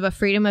because of a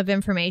Freedom of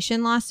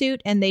Information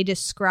lawsuit, and they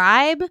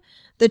describe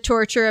the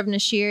torture of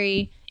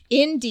Nashiri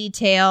in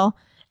detail.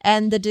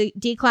 And the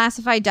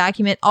declassified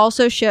document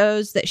also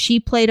shows that she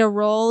played a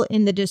role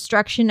in the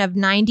destruction of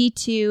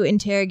 92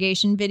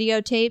 interrogation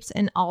videotapes,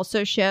 and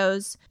also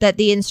shows that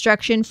the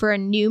instruction for a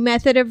new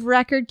method of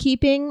record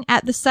keeping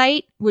at the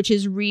site, which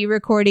is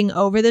re-recording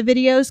over the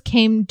videos,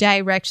 came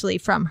directly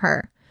from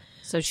her.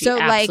 So she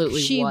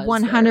absolutely she was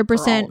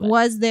 100%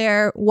 was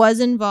there, was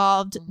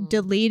involved,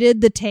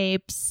 deleted the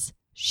tapes.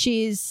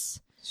 She was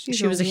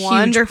a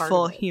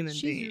wonderful human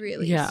being. She's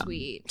really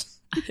sweet.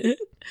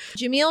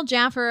 Jamil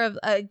Jaffer,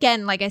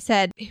 again, like I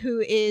said,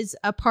 who is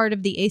a part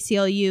of the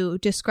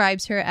ACLU,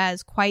 describes her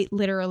as quite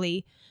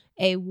literally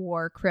a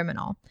war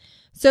criminal.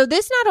 So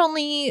this not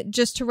only,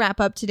 just to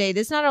wrap up today,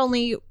 this not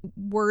only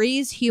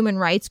worries human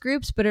rights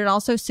groups, but it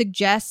also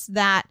suggests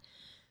that,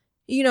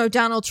 you know,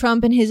 Donald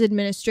Trump and his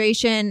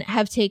administration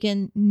have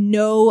taken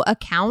no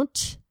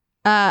account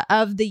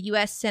of the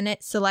U.S.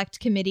 Senate Select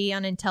Committee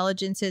on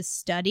Intelligence's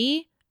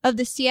study of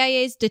the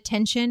CIA's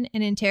detention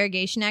and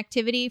interrogation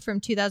activity from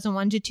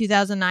 2001 to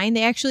 2009.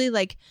 They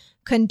actually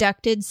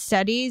conducted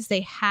studies.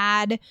 They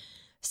had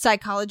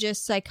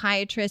psychologists,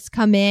 psychiatrists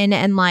come in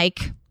and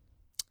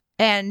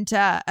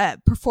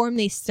perform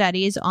these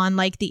studies on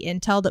the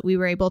intel that we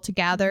were able to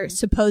gather,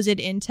 supposed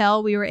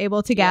intel we were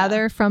able to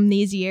gather from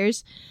these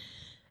years.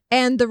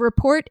 And the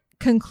report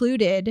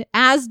concluded,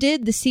 as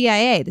did the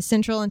CIA, the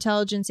Central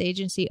Intelligence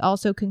Agency,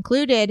 also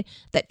concluded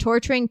that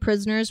torturing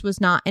prisoners was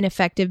not an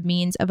effective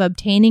means of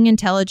obtaining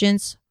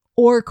intelligence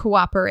or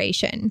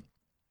cooperation.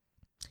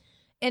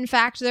 In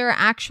fact, there are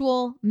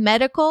actual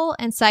medical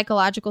and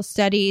psychological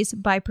studies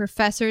by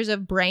professors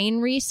of brain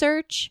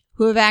research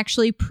who have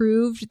actually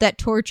proved that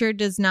torture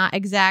does not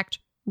exact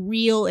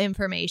real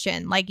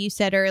information, like you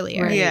said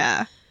earlier. Right.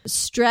 Yeah.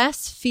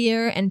 Stress,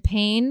 fear, and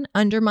pain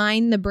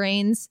undermine the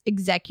brain's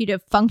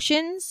executive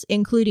functions,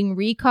 including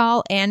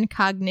recall and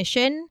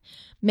cognition,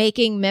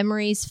 making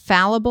memories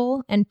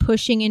fallible and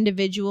pushing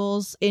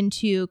individuals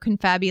into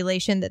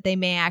confabulation that they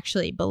may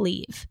actually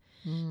believe.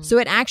 So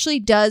it actually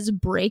does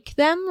break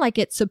them like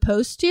it's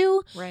supposed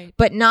to, right?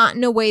 But not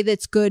in a way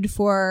that's good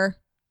for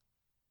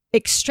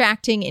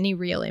extracting any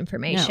real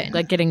information. No,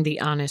 like getting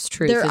the honest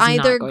truth. They're is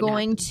either not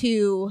going to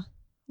to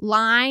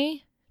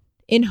lie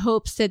in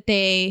hopes that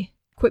they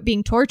quit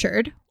being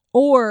tortured,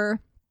 or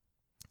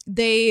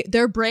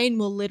their brain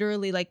will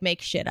literally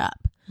make shit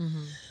up.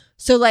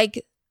 So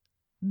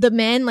the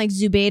men like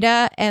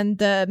Zubaydah and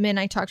the men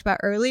I talked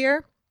about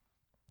earlier,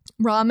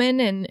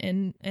 Rahman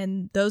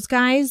and those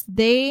guys,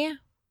 they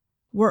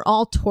were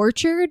all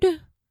tortured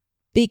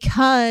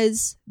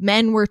because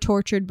men were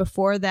tortured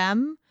before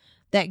them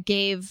that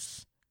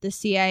gave the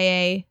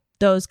CIA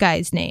those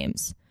guys'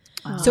 names.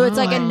 So it's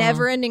a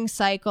never-ending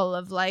cycle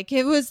of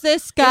it was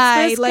this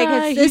guy, it's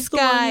this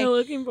guy.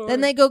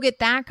 Then they go get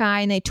that guy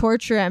and they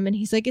torture him, and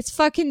he's like, it's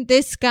fucking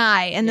this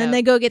guy. And then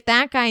they go get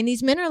that guy, and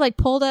these men are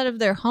pulled out of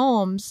their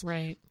homes.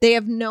 Right. They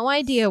have no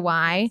idea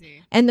why,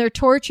 and they're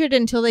tortured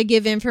until they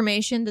give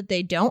information that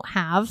they don't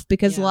have,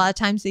 because a lot of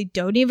times they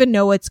don't even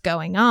know what's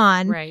going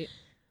on. Right.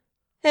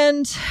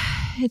 And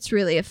it's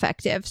really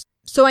effective.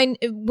 So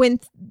when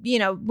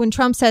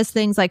Trump says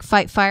things like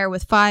fight fire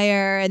with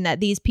fire and that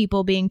these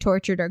people being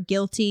tortured are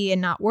guilty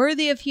and not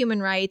worthy of human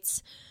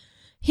rights,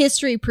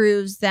 history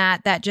proves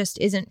that that just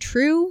isn't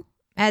true.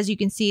 As you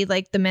can see,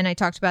 the men I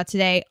talked about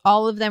today,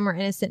 all of them were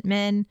innocent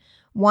men.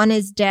 1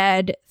 is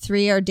dead.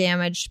 3 are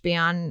damaged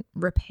beyond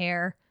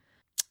repair.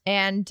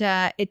 And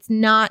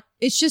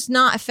it's just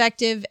not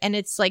effective. And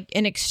it's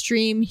an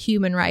extreme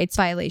human rights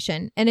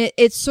violation. And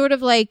it's sort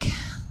of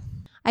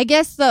I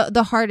guess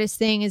the hardest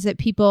thing is that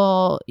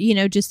people,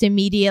 just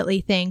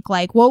immediately think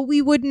well,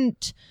 we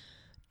wouldn't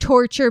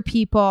torture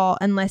people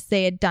unless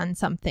they had done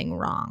something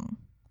wrong.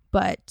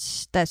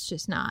 But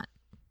that's not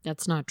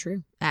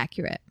true.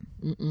 Accurate.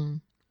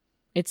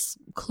 It's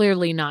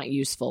clearly not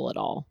useful at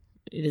all.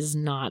 It is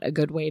not a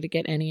good way to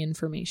get any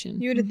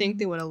information. You would think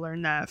they would have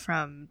learned that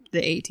from the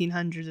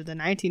 1800s or the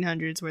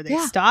 1900s where they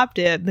stopped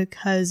it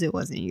because it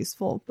wasn't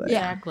useful. But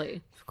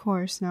exactly. Of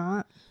course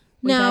not.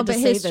 We've had to but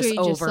say history this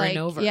over and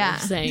over,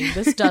 saying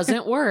this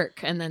doesn't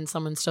work, and then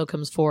someone still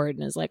comes forward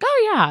and is like,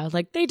 "Oh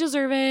yeah, they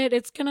deserve it.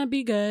 It's gonna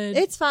be good.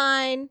 It's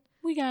fine.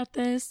 We got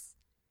this."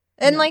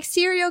 And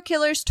serial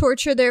killers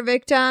torture their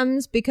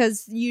victims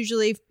because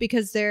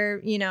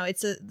they're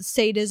it's a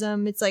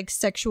sadism. It's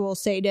sexual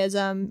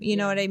sadism. You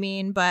know what I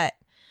mean? But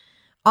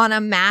on a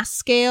mass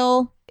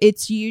scale,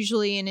 it's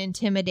usually an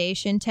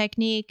intimidation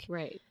technique.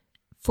 Right.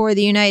 For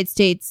the United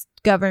States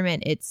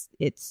government, it's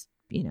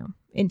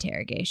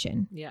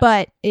interrogation,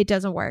 but it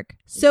doesn't work.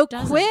 So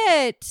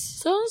quit.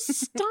 So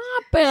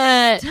stop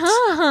it. We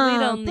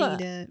don't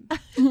need it.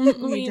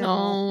 We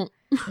don't.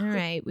 All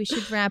right, we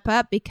should wrap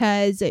up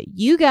because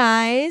you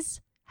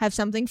guys have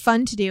something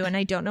fun to do, and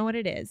I don't know what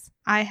it is.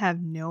 I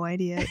have no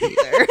idea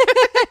either.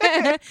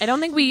 I don't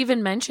think we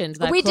even mentioned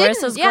that We didn't,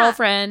 Clarissa's yeah.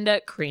 girlfriend,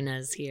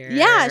 Karina's here.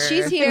 Yeah,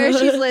 she's here.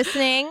 She's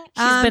listening.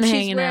 She's been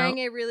hanging wearing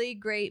out. a really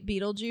great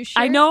Beetlejuice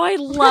shirt. I know. I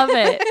love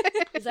it.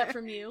 Is that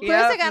from you? Yeah.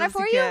 Clarissa got it Yep,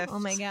 for it was a you? gift. Oh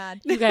my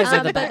God. You guys are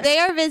the But best. they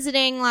are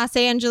visiting Los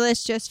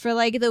Angeles just for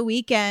like the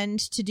weekend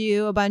to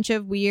do a bunch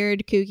of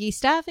weird, kooky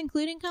stuff,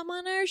 including come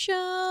on our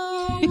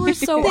show. We're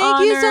so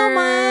Thank you so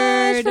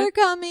much honored. for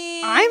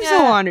coming. I'm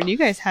so honored. You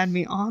guys had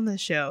me on the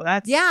show.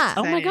 That's Yeah.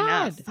 Oh my exciting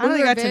enough. God. Finally We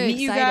were got to very meet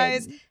you excited.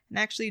 guys and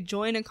actually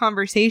join a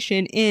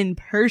conversation in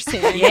person.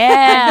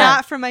 Yeah.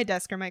 Not from my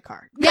desk or my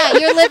car. Yeah,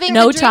 you're living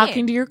No the dream.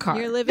 talking to your car.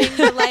 You're living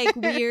the like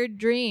weird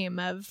dream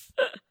of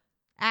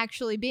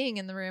actually being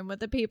in the room with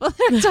the people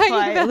that are talking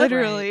Like, about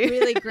literally.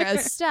 really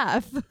gross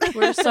stuff.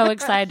 We're so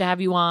excited to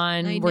have you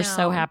on. I We're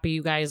so know. happy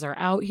you guys are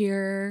out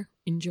here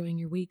enjoying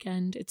your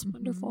weekend. It's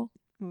wonderful.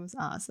 It was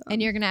awesome.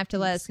 And you're gonna have to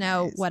let us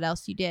know Thanks, guys. what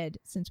else you did,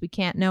 since we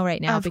can't know right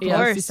now Of because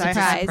course, it's a I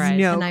have surprise,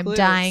 no and I'm clue,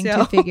 dying so-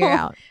 to figure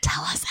out.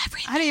 Tell us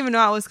everything. I didn't even know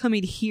I was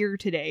coming here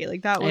today.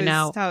 Like that I was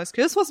know. it was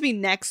supposed to be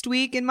next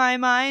week in my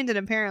mind, and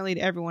apparently to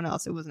everyone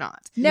else it was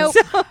not. Nope.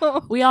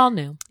 So, We all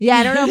knew. Yeah,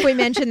 I don't know if we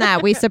mentioned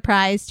that. We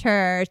surprised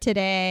her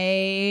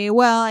today.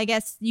 Well, I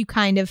guess you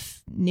kind of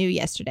knew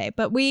yesterday,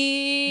 but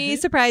we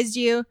surprised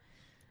you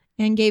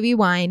and gave you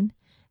wine.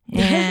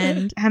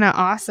 And and an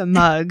awesome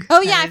mug. oh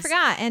yeah, I Guys,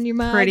 forgot. And your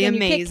mug pretty and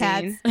your Kit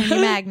amazing. Kats and your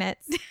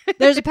magnets.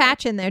 There's a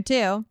patch in there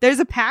too. There's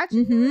a patch.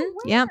 Mm-hmm. Where?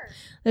 Yep.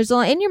 There's a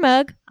lot in your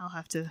mug. I'll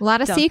have to. A lot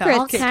of dump out secrets.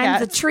 All Kit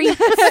kinds of Kats.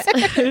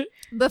 treats.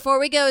 Before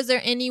we go, is there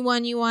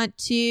anyone you want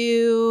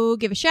to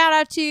give a shout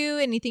out to?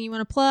 Anything you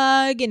want to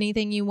plug?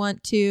 Anything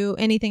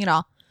at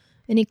all?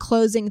 Any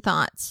closing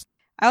thoughts?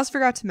 I also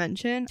forgot to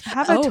mention I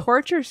have Oh. a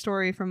torture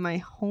story from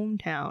my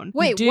hometown.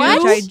 Wait, do?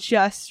 what? Which I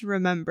just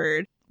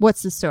remembered.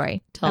 What's the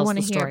story? Tell I us want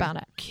to the hear story. about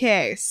it.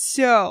 Okay,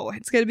 so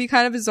it's going to be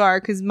kind of bizarre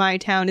because my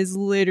town is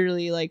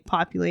literally like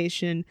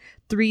population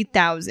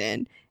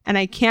 3,000. And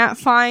I can't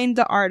find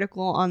the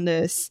article on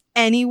this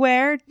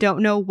anywhere.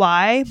 Don't know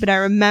why, but I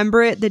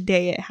remember it the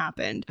day it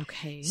happened.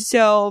 Okay.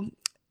 So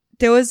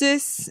there was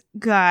this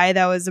guy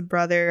that was a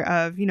brother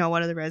of,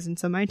 one of the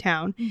residents of my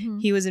town.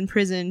 He was in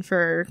prison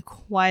for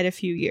quite a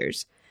few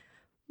years.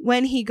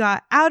 When he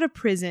got out of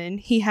prison,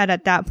 he had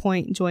at that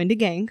point joined a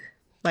gang,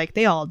 like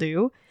they all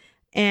do.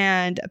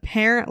 And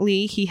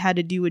apparently he had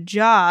to do a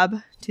job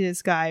to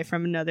this guy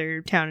from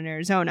another town in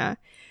Arizona.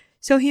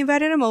 So he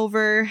invited him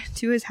over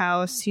to his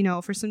house,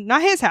 for some,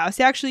 not his house.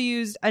 He actually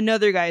used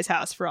another guy's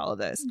house for all of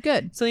this.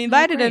 Good. So he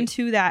invited him great.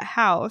 to that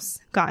house,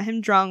 got him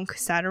drunk,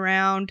 sat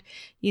around,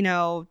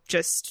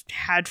 just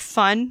had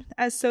fun,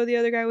 as so the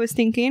other guy was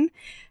thinking.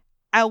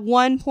 At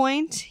one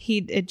point,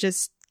 it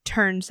just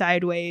turned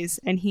sideways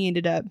and he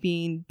ended up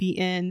being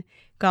beaten,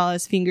 got all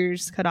his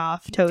fingers cut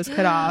off, toes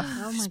cut off,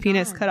 Oh my his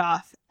penis God. cut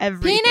off,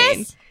 everything.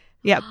 Penis?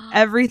 Yep,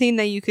 everything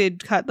that you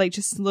could cut, like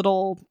just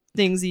little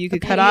things that you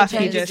could cut off. He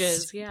appendages,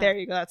 just, yeah. there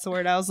you go, that's the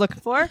word I was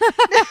looking for.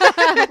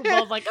 We're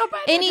both like, oh,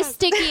 Any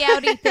sticky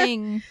outy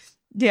thing.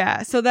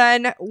 Yeah. So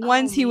then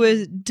once he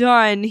was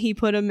done, he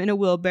put him in a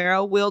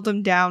wheelbarrow, wheeled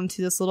him down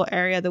to this little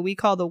area that we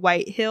call the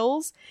White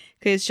Hills,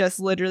 because it's just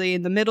literally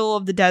in the middle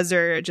of the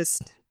desert,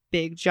 just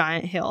big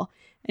giant hill.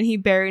 And he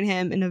buried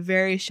him in a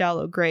very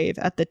shallow grave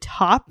at the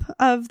top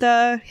of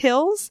the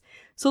hills.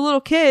 So little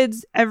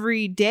kids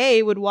every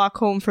day would walk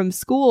home from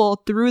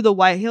school through the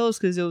White Hills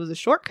because it was a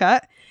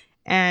shortcut.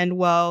 And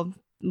well,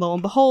 lo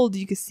and behold,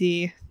 you could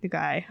see the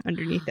guy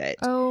underneath it.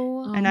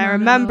 Oh. And I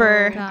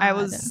remember God. I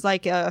was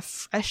like a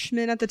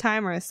freshman at the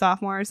time or a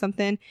sophomore or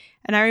something.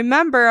 And I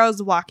remember I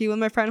was walking with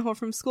my friend home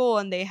from school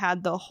and they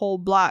had the whole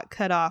block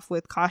cut off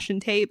with caution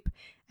tape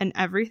and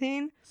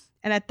everything.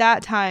 And at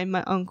that time,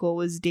 my uncle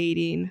was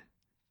dating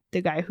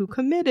the guy who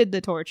committed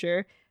the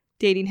torture,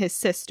 dating his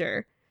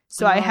sister.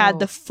 So I had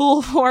the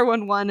full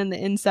 411 and the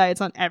insights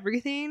on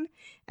everything.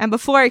 And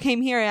before I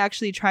came here, I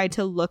actually tried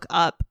to look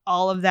up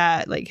all of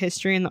that like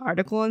history in the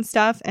article and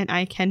stuff, and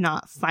I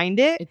cannot find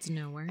it. It's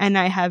nowhere. And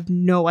I have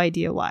no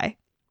idea why.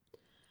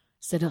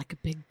 Is it like a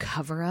big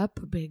cover up,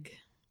 a big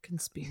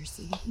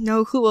conspiracy?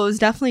 No clue. Well, it was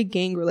definitely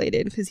gang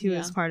related because he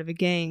was Yeah. part of a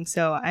gang.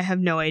 So I have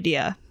no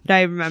idea. But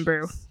I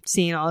remember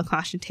seeing all the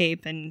caution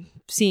tape and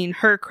seeing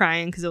her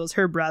crying because it was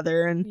her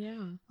brother and Yeah.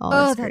 all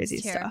Oh, this that's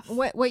crazy terrible.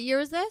 stuff. What year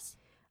was this?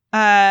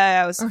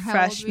 I was Or a how old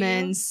were you?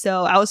 freshman,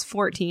 so I was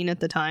 14 at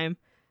the time.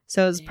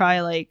 So it was Damn.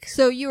 probably like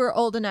So you were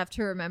old enough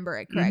to remember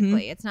it correctly.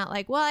 Mm-hmm. It's not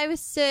like, well, I was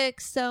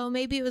 6, so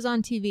maybe it was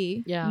on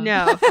TV. Yeah.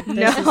 no,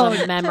 This is no,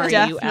 a memory you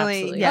definitely,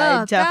 absolutely yeah,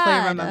 Oh, I definitely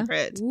God. remember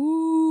it.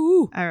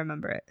 Ooh. I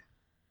remember it.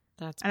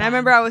 That's And I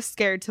remember I was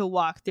scared to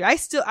walk through. I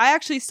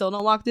actually still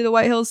don't walk through the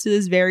White Hills to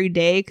this very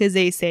day because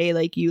they say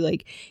like you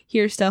like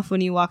hear stuff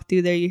when you walk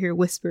through there. You hear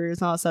whispers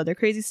and all this other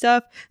crazy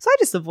stuff. So I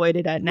just avoid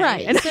it at night.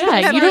 Right. And So Yeah,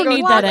 you never don't go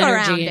need walk that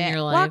around energy in it.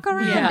 your life. Walk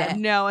around yeah, it.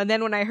 no. And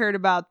then when I heard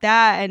about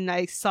that and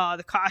I saw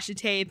the caution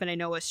tape and I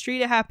know what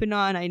street it happened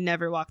on, I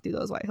never walked through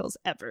those White Hills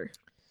ever.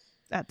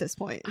 At this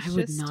point, I It's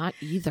would just not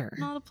either.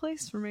 Not a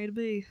place for me to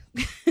be.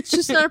 It's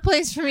just not a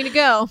place for me to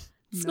go.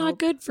 It's not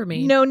good for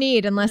me. No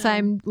need unless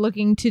I'm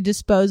looking to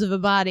dispose of a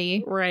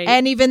body. Right.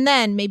 And even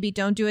then, maybe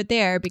don't do it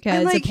there because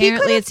And, like, he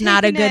apparently could've it's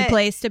not a taken good it-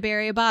 place to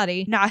bury a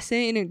body. Not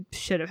saying it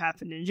should have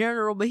happened in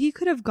general, but he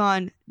could have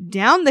gone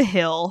down the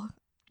hill,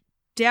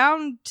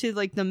 down to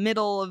like the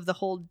middle of the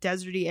whole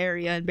deserty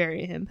area and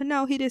bury him. But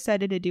no, he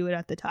decided to do it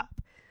at the top.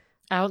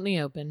 Out in the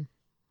open.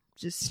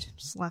 Just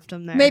left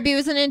him there. Maybe it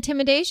was an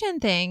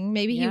intimidation thing.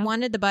 Maybe he Yeah.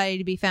 wanted the body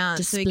to be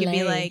found so he could be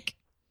Display. like,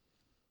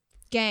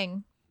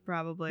 gang.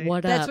 Probably.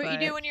 What That's up? what you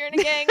but- do when you're in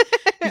a gang.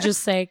 You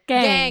just say,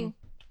 gang.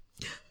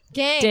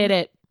 Gang. Did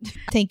it.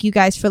 Thank you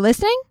guys for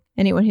listening.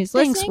 Anyone who's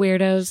Thanks, listening.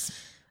 weirdos.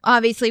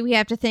 Obviously, we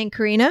have to thank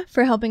Karina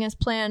for helping us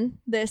plan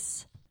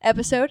this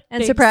episode and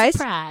Big surprise.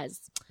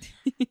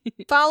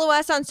 Follow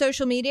us on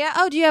social media.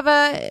 Oh, do you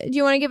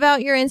want to give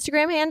out your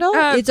Instagram handle?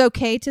 It's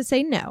okay to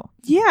say no.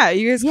 Yeah,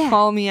 you guys Yeah. can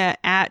follow me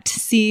at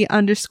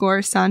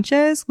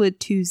C_Sanchez with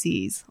 2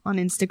 Z's on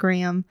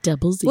Instagram.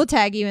 Double Z. We'll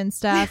tag you and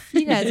stuff.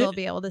 You guys will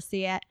be able to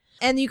see it.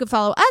 And you can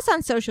follow us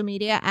on social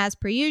media as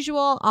per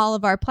usual. All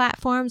of our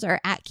platforms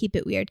are at Keep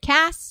It Weird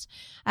Cast.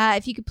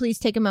 If you could please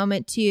take a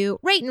moment to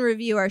rate and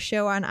review our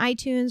show on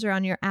iTunes or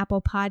on your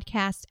Apple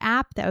Podcast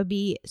app, that would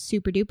be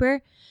super duper.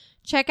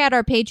 Check out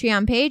our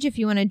Patreon page if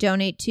you want to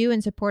donate to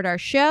and support our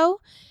show.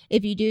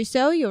 If you do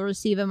so, you'll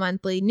receive a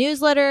monthly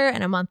newsletter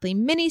and a monthly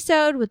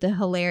mini-sode with the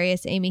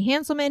hilarious Amy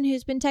Hanselman,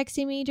 who's been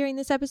texting me during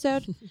this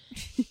episode.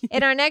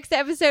 In our next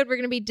episode, we're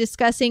going to be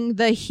discussing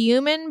the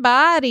human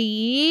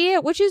body,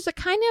 which is a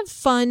kind of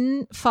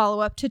fun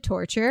follow-up to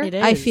torture. It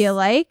I is. feel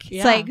like. Yeah.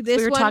 It's like this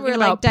we were one, talking we're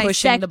like about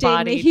pushing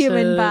dissecting the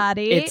human to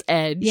body. its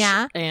edge.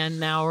 Yeah. And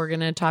now we're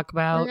going to talk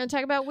We're about going to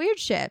talk about weird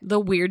shit. the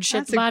weird shit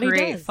That's the body a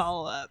great does.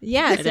 follow-up.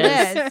 Yes, It it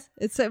is. is.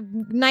 It's a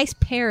nice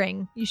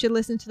pairing. You should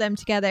listen to them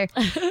together.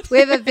 We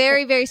have a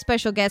very, very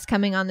special guest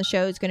coming on the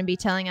show who's going to be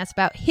telling us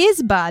about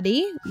his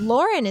body.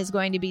 Lauren is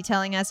going to be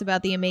telling us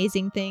about the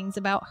amazing things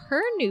about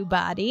her new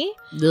body.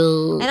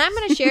 And I'm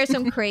going to share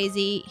some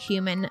crazy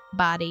human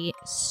body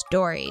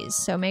stories.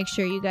 So make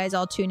sure you guys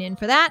all tune in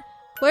for that.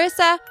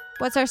 Clarissa,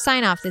 what's our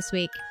sign off this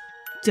week?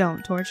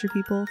 Don't torture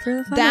people for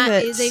the fun That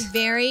of it. is a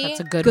very That's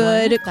a good good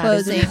one. That is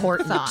closing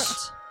important.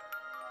 thought.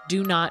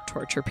 Do not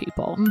torture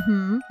people.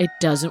 Mm-hmm. It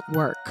doesn't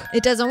work.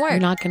 It doesn't work. You're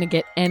not going to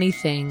get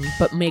anything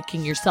but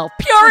making yourself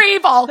pure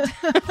evil.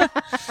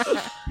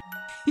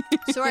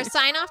 So our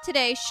sign off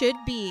today should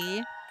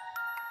be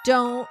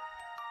don't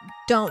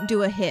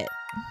do a hit.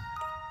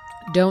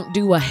 Don't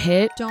do a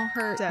hit. Don't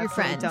hurt your Definitely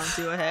friends. don't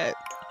do a hit.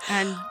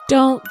 And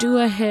Don't do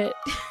a hit.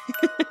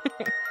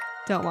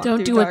 don't walk Don't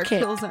through do a dark kick.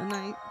 hills at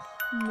night.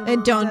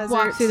 And don't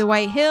walk through the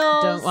White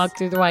Hills. Don't walk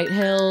through the White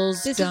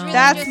Hills. This is Don't really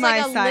That's just my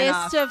like a sign list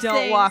off. of Don't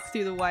things. walk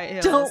through the White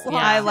Hills. Don't walk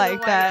I through like the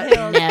White that.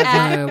 Hills Never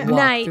at walk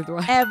night through the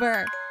White-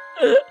 ever.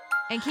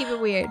 And keep it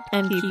weird.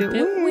 and Keep keep it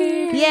it weird.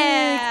 weird.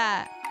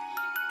 Yeah.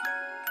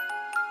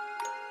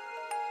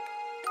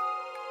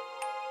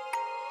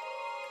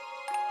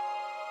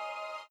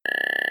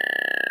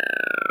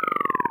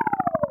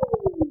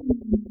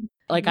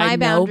 Like My I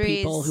know boundaries-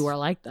 people who are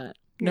like that.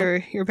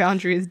 Your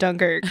boundary is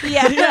Dunkirk.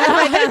 Yeah.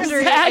 My boundary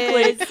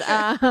Exactly.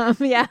 is,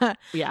 yeah.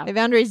 Yeah. My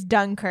boundary is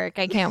Dunkirk.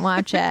 I can't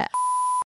watch it.